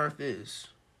strength on earth is,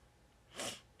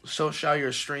 so shall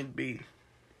your strength be.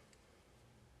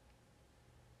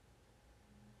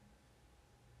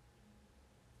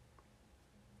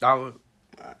 I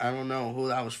don't know who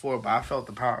that was for, but I felt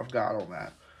the power of God on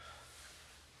that.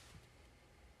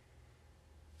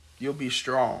 You'll be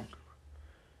strong.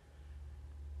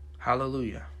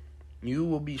 Hallelujah. You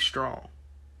will be strong.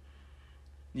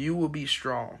 You will be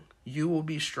strong. You will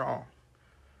be strong.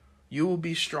 You will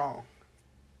be strong.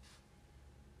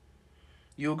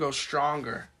 You'll go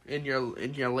stronger in your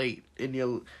 60s,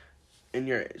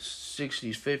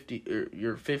 50s,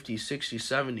 your 50s, 60s,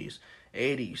 70s,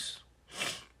 80s.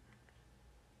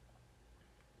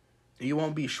 You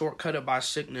won't be shortcutted by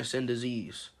sickness and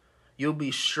disease. You'll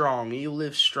be strong. You'll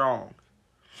live strong.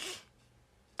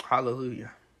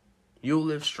 Hallelujah. You'll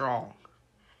live strong.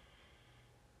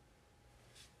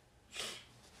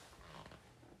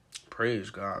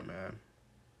 Praise God, man.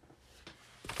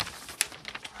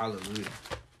 Hallelujah.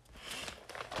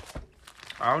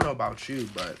 I don't know about you,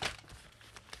 but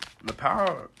the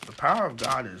power of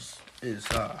God is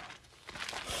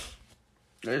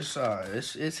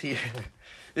here.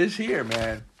 It's here,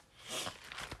 man.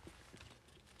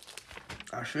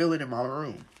 I feel it in my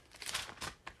room.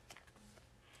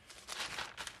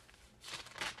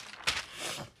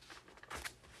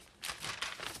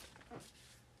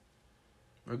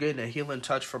 We're getting a healing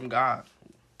touch from God.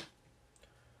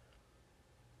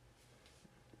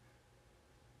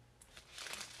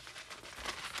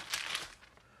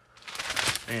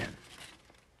 Man.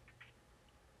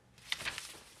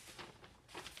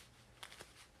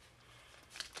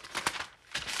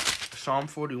 Psalm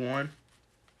 41.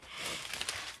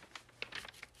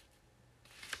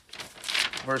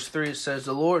 Verse 3, it says,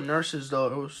 the Lord nurses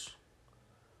them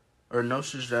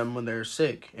when they're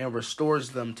sick and restores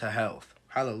them to health.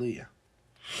 Hallelujah.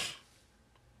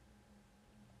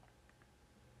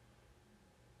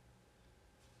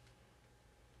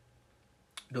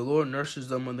 The Lord nurses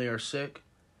them when they are sick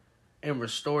and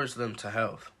restores them to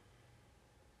health.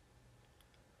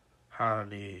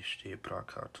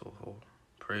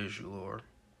 Praise you, Lord.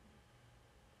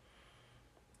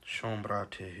 Shombra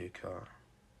tehika.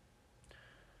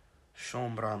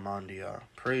 Shombra mandia.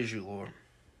 Praise you, Lord.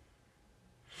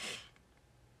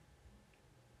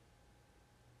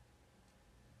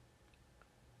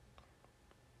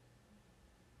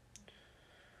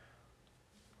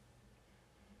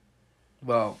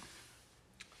 Well,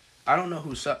 I don't know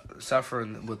who's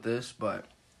suffering with this, but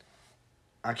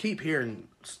I keep hearing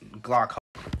glaucoma.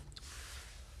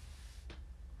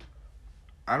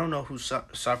 I don't know who's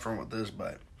suffering with this,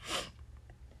 but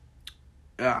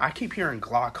I keep hearing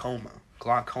glaucoma.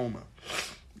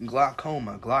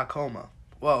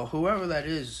 Well, whoever that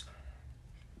is,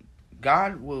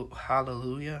 God will,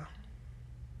 hallelujah.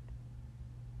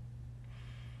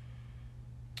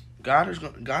 God is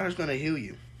going to heal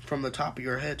you from the top of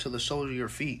your head to the soles of your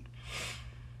feet.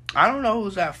 I don't know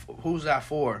who's that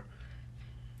for,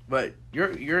 but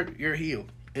you're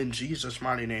healed in Jesus'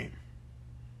 mighty name.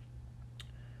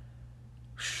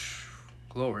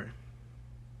 Glory.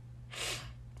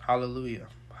 Hallelujah.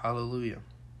 Hallelujah.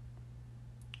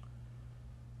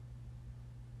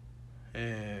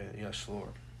 Yes,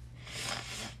 Lord.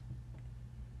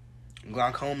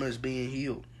 Glaucoma is being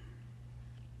healed.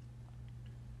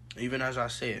 Even as I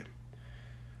said.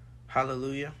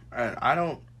 Hallelujah. And I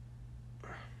don't...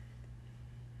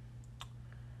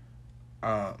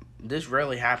 this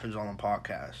rarely happens on a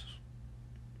podcast.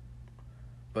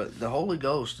 But the Holy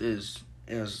Ghost is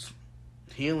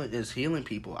healing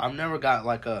people. I've never got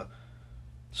like a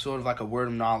sort of like a word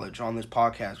of knowledge on this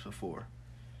podcast before.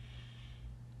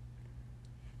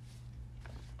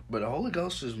 But the Holy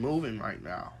Ghost is moving right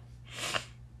now.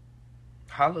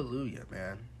 Hallelujah,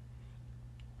 man.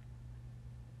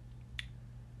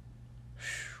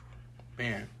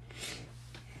 Man,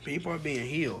 people are being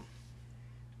healed.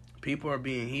 People are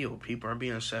being healed. People are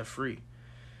being set free.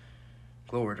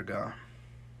 Glory to God.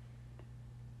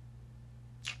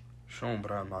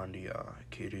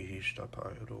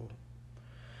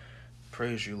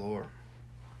 Praise you, Lord.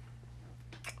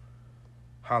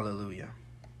 Hallelujah.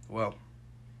 Well,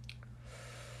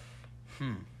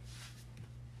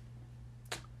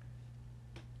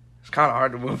 it's kind of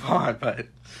hard to move on, but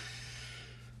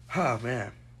oh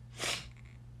man.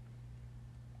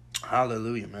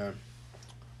 Hallelujah, man.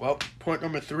 Well, point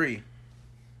number 3.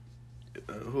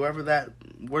 Whoever that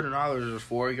word of knowledge is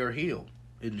for, you're healed.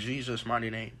 In Jesus' mighty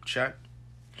name. Check.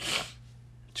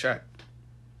 Check.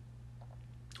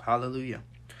 Hallelujah.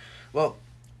 Well,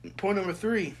 point number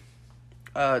 3.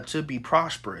 To be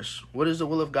prosperous. What is the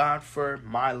will of God for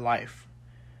my life?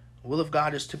 The will of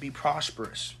God is to be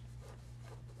prosperous.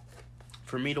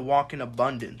 For me to walk in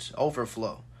abundance,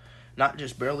 overflow. Not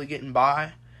just barely getting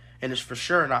by. And it's for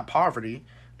sure not poverty.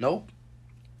 Nope.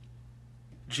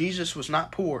 Jesus was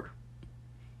not poor.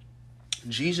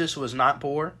 Jesus was not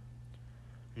poor.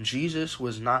 Jesus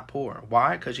was not poor.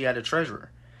 Why? Because he had a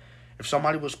treasurer. If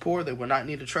somebody was poor, they would not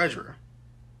need a treasurer.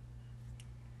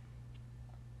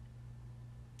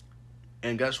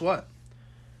 And guess what?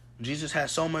 Jesus had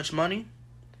so much money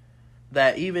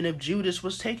that even if Judas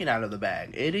was taken out of the bag,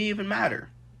 it didn't even matter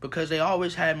because they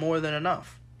always had more than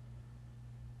enough.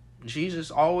 Jesus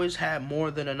always had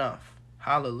more than enough.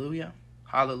 Hallelujah.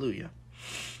 Hallelujah.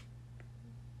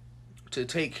 To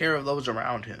take care of those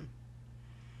around him.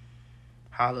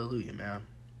 Hallelujah, man.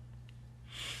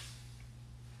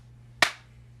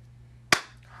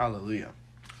 Hallelujah.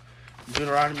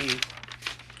 Deuteronomy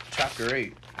chapter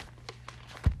 8.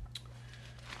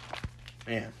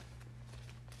 Man.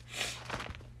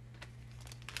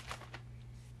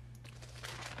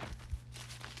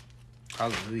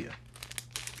 Hallelujah.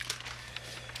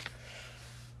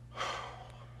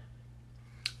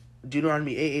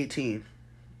 Deuteronomy 8:18.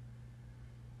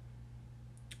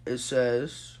 It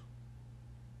says,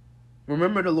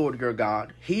 remember the Lord your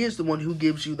God. He is the one who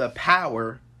gives you the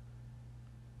power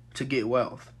to get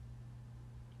wealth.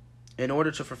 In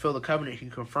order to fulfill the covenant he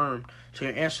confirmed to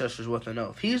your ancestors with an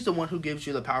oath. He's the one who gives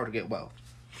you the power to get wealth.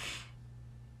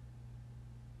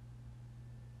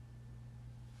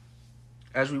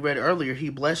 As we read earlier, he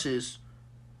blesses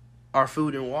our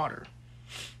food and water.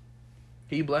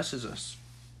 He blesses us.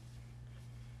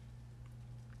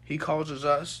 He causes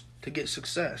us to get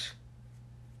success.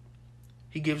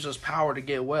 He gives us power to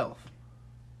get wealth,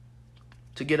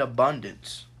 to get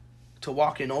abundance, to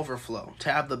walk in overflow,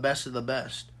 to have the best of the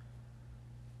best.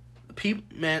 People,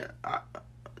 man,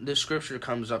 this scripture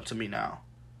comes up to me now.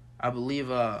 I believe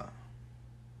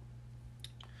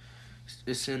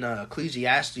it's in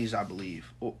Ecclesiastes, I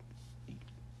believe. Oh,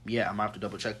 yeah, I'm going to have to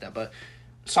double check that. But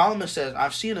Solomon says,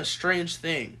 I've seen a strange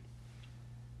thing.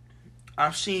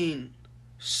 I've seen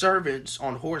servants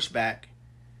on horseback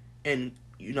and,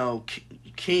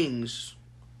 kings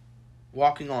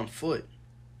walking on foot.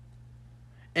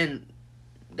 And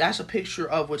that's a picture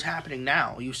of what's happening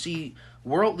now. You see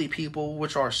worldly people,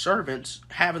 which are servants,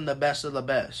 having the best of the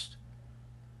best.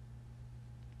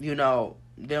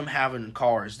 Them having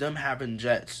cars, them having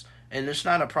jets. And it's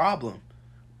not a problem,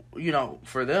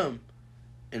 for them.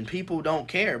 And people don't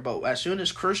care. But as soon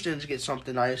as Christians get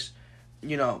something nice,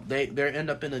 they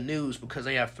end up in the news because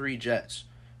they have 3 jets.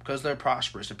 Because they're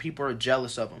prosperous. And people are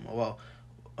jealous of them. Well,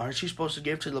 aren't you supposed to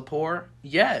give to the poor?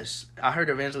 Yes. I heard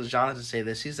Evangelist Jonathan say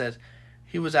this. He says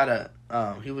he was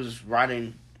he was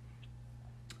riding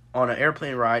on an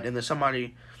airplane ride, and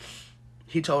then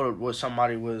he told what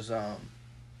somebody was,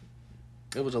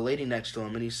 it was a lady next to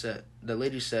him, and the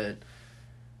lady said,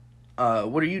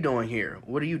 what are you doing here?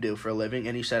 What do you do for a living?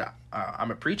 And he said, I'm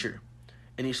a preacher.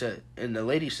 And the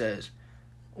lady says,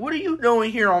 what are you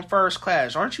doing here on first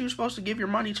class? Aren't you supposed to give your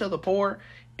money to the poor?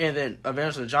 And then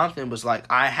Evangelist Jonathan was like,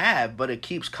 I have, but it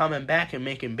keeps coming back and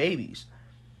making babies.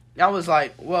 I was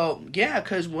like, well, yeah,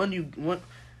 because and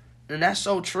that's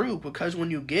so true, because when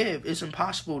you give, it's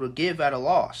impossible to give at a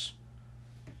loss.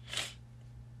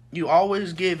 You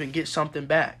always give and get something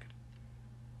back.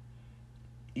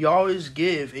 You always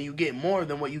give and you get more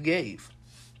than what you gave.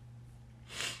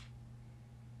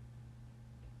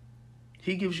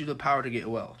 He gives you the power to get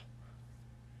wealth.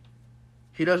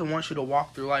 He doesn't want you to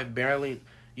walk through life barely,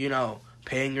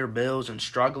 paying your bills and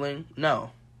struggling. No.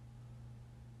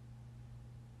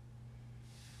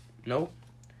 Nope.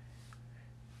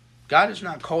 God has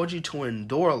not called you to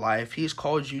endure life. He's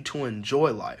called you to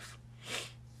enjoy life.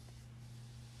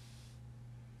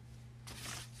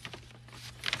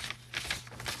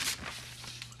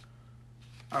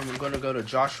 I'm going to go to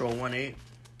Joshua 1:8.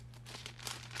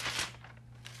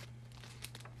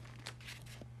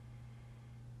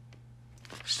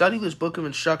 Study this book of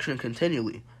instruction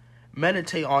continually.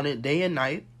 Meditate on it day and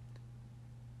night.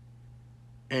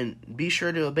 And be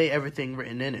sure to obey everything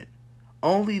written in it.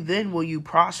 Only then will you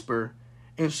prosper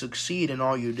and succeed in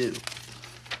all you do.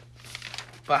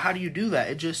 But how do you do that?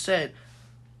 It just said,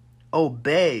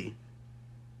 obey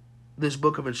this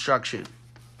book of instruction.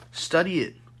 Study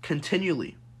it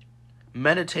continually.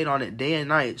 Meditate on it day and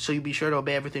night, so you be sure to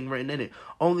obey everything written in it.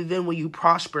 Only then will you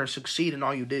prosper and succeed in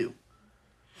all you do.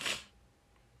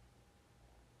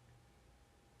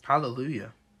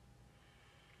 Hallelujah.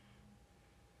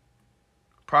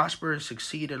 Prosper and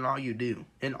succeed in all you do.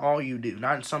 In all you do.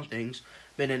 Not in some things,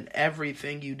 but in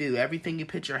everything you do. Everything you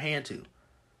put your hand to.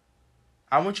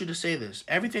 I want you to say this.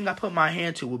 Everything I put my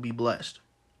hand to will be blessed.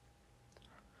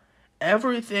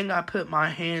 Everything I put my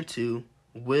hand to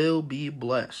will be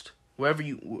blessed. Wherever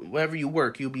you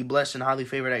work, you'll be blessed and highly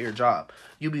favored at your job.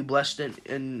 You'll be blessed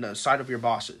in the sight of your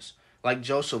bosses. Like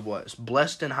Joseph was.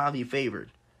 Blessed and highly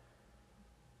favored.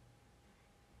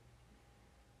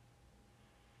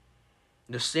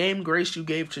 The same grace you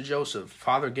gave to Joseph,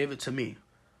 Father, give it to me.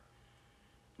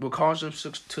 Will cause him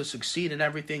to succeed in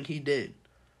everything he did.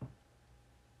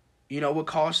 You know, what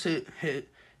caused him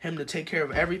to take care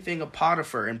of everything of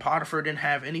Potiphar. And Potiphar didn't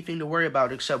have anything to worry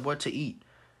about except what to eat.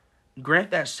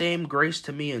 Grant that same grace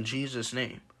to me in Jesus'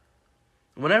 name.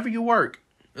 Whenever you work,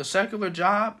 a secular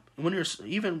job, when you're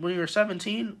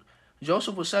 17,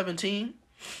 Joseph was 17.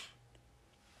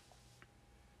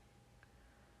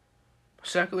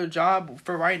 Secular job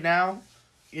for right now,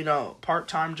 you know,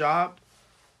 part-time job,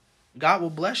 God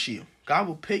will bless you. God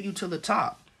will put you to the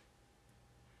top.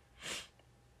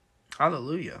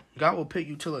 Hallelujah. God will put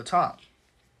you to the top.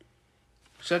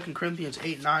 2 Corinthians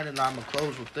 8:9, and I'm going to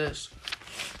close with this.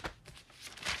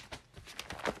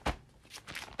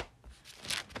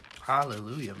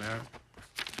 Hallelujah, man.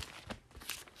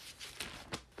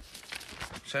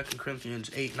 2 Corinthians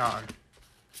 8:9.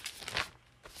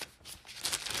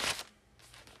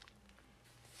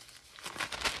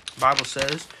 Bible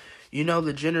says, you know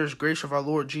the generous grace of our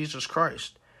Lord Jesus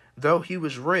Christ. Though he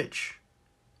was rich,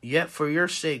 yet for your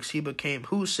sakes he became,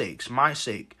 whose sakes? My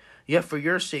sake. Yet for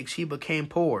your sakes he became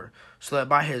poor, so that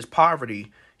by his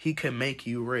poverty he can make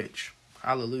you rich.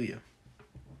 Hallelujah.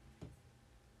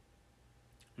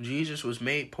 Jesus was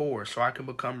made poor so I can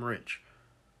become rich.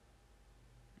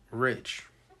 Rich.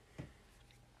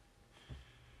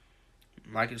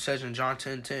 Like it says in John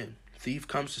 10:10, thief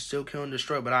comes to steal, kill, and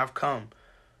destroy, but I've come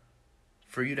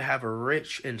for you to have a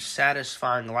rich and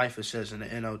satisfying life, it says in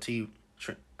the NOT,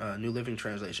 New Living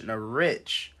Translation. A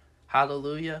rich,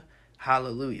 hallelujah,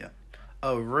 hallelujah.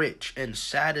 A rich and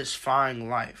satisfying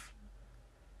life.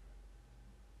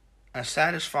 A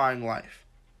satisfying life.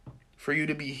 For you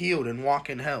to be healed and walk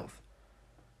in health.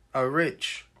 A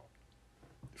rich.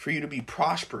 For you to be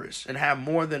prosperous and have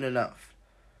more than enough.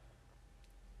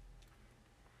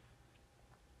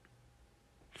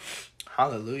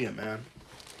 Hallelujah, man.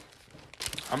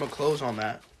 I'm going to close on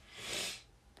that.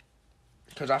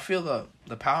 Because I feel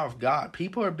the power of God.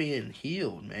 People are being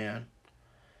healed, man.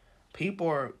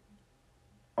 People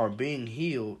are being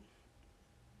healed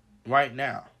right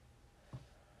now.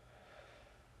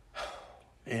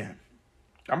 Man,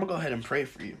 I'm going to go ahead and pray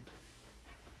for you.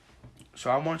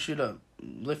 So I want you to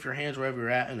lift your hands wherever you're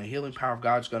at, and the healing power of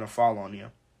God is going to fall on you.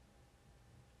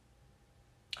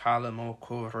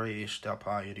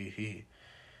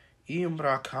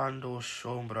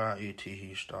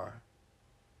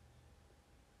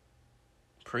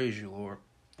 Praise you, Lord.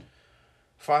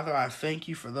 Father, I thank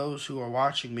you for those who are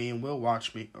watching me and will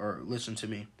watch me or listen to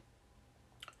me.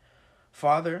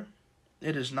 Father,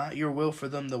 it is not your will for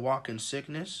them to walk in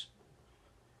sickness.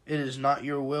 It is not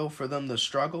your will for them to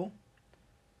struggle.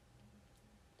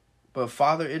 But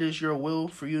Father, it is your will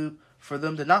for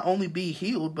them to not only be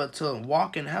healed, but to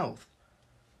walk in health.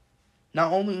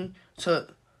 Not only to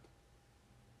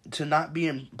not be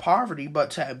in poverty, but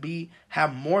to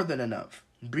have more than enough.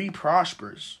 Be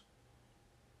prosperous.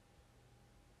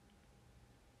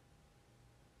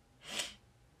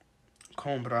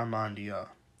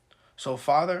 So,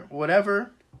 Father,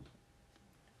 whatever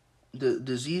the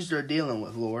disease they're dealing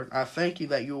with, Lord, I thank you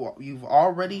that you've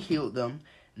already healed them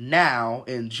now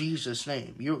in Jesus'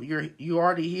 name. You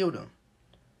already healed them.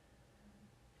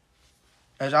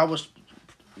 As I was,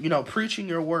 preaching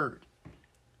your word,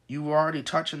 you were already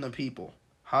touching the people.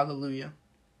 Hallelujah.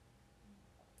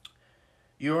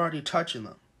 You're already touching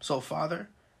them. So, Father,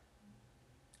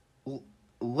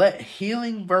 let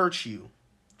healing virtue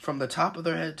from the top of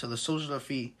their head to the soles of their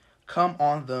feet come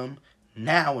on them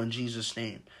now in Jesus'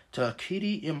 name.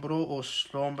 Takiri imbro o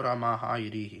slombra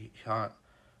mahayiri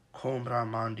kombra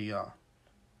mandia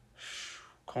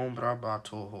kombra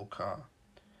bato hoka.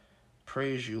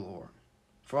 Praise you, Lord.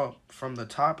 From the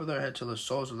top of their head to the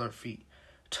soles of their feet.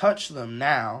 Touch them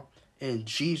now in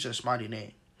Jesus' mighty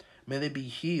name. May they be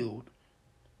healed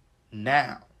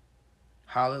now.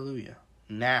 Hallelujah.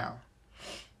 Now.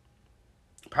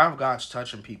 The power of God's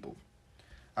touching people.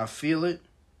 I feel it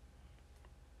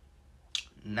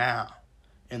now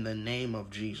in the name of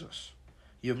Jesus.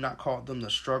 You have not called them to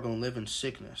struggle and live in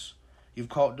sickness. You've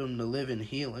called them to live in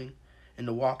healing and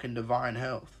to walk in divine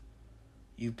health.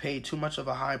 You paid too much of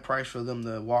a high price for them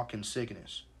to walk in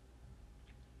sickness.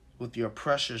 With your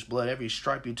precious blood, every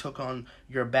stripe you took on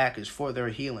your back is for their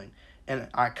healing. And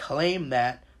I claim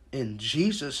that in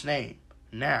Jesus' name.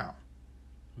 Now,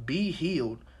 be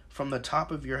healed from the top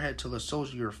of your head to the soles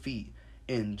of your feet.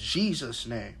 In Jesus'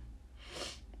 name.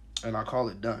 And I call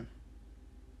it done.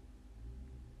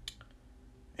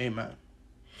 Amen.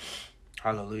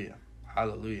 Hallelujah.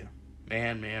 Hallelujah.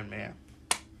 Man.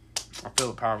 I feel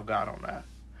the power of God on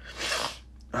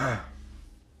that.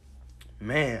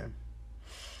 Man.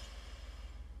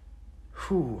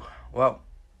 Whew. Well,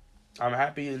 I'm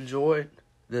happy you enjoyed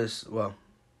this. Well,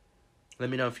 let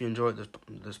me know if you enjoyed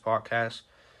this podcast.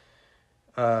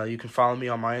 You can follow me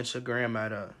on my Instagram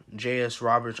at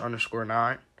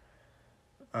JSRoberts_9.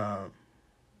 I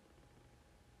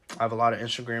have a lot of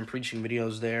Instagram preaching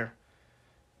videos there.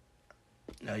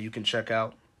 You can check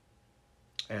out.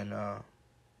 And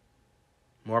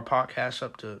more podcasts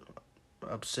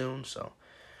up soon. So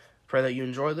pray that you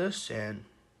enjoy this, and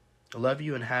I love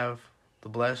you, and have the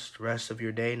blessed rest of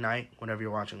your day, night, whenever you're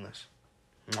watching this.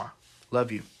 Mwah.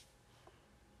 Love you.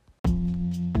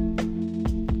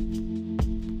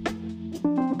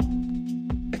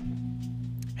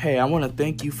 Hey, I want to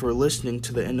thank you for listening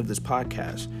to the end of this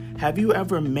podcast. Have you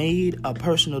ever made a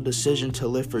personal decision to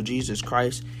live for Jesus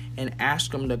Christ and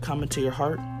ask Him to come into your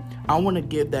heart? I want to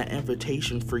give that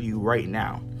invitation for you right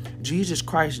now. Jesus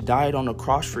Christ died on the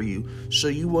cross for you so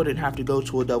you wouldn't have to go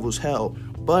to a devil's hell,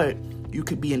 but you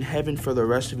could be in heaven for the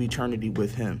rest of eternity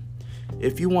with Him.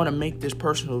 If you want to make this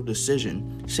personal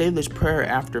decision, say this prayer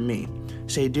after me.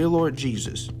 Say, Dear Lord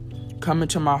Jesus, come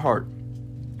into my heart.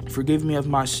 Forgive me of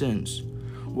my sins.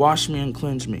 Wash me and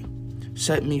cleanse me.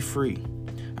 Set me free.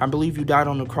 I believe you died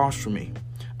on the cross for me.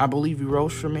 I believe you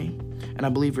rose for me, and I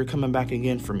believe you're coming back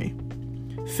again for me.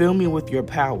 Fill me with your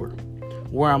power.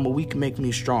 Where I'm weak, make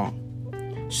me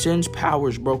strong. Sin's power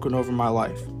is broken over my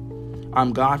life.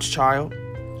 I'm God's child,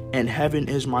 and heaven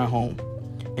is my home.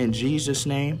 In Jesus'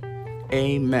 name,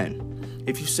 amen.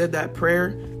 If you said that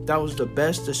prayer, that was the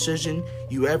best decision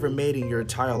you ever made in your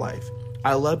entire life.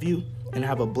 I love you, and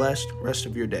have a blessed rest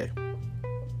of your day.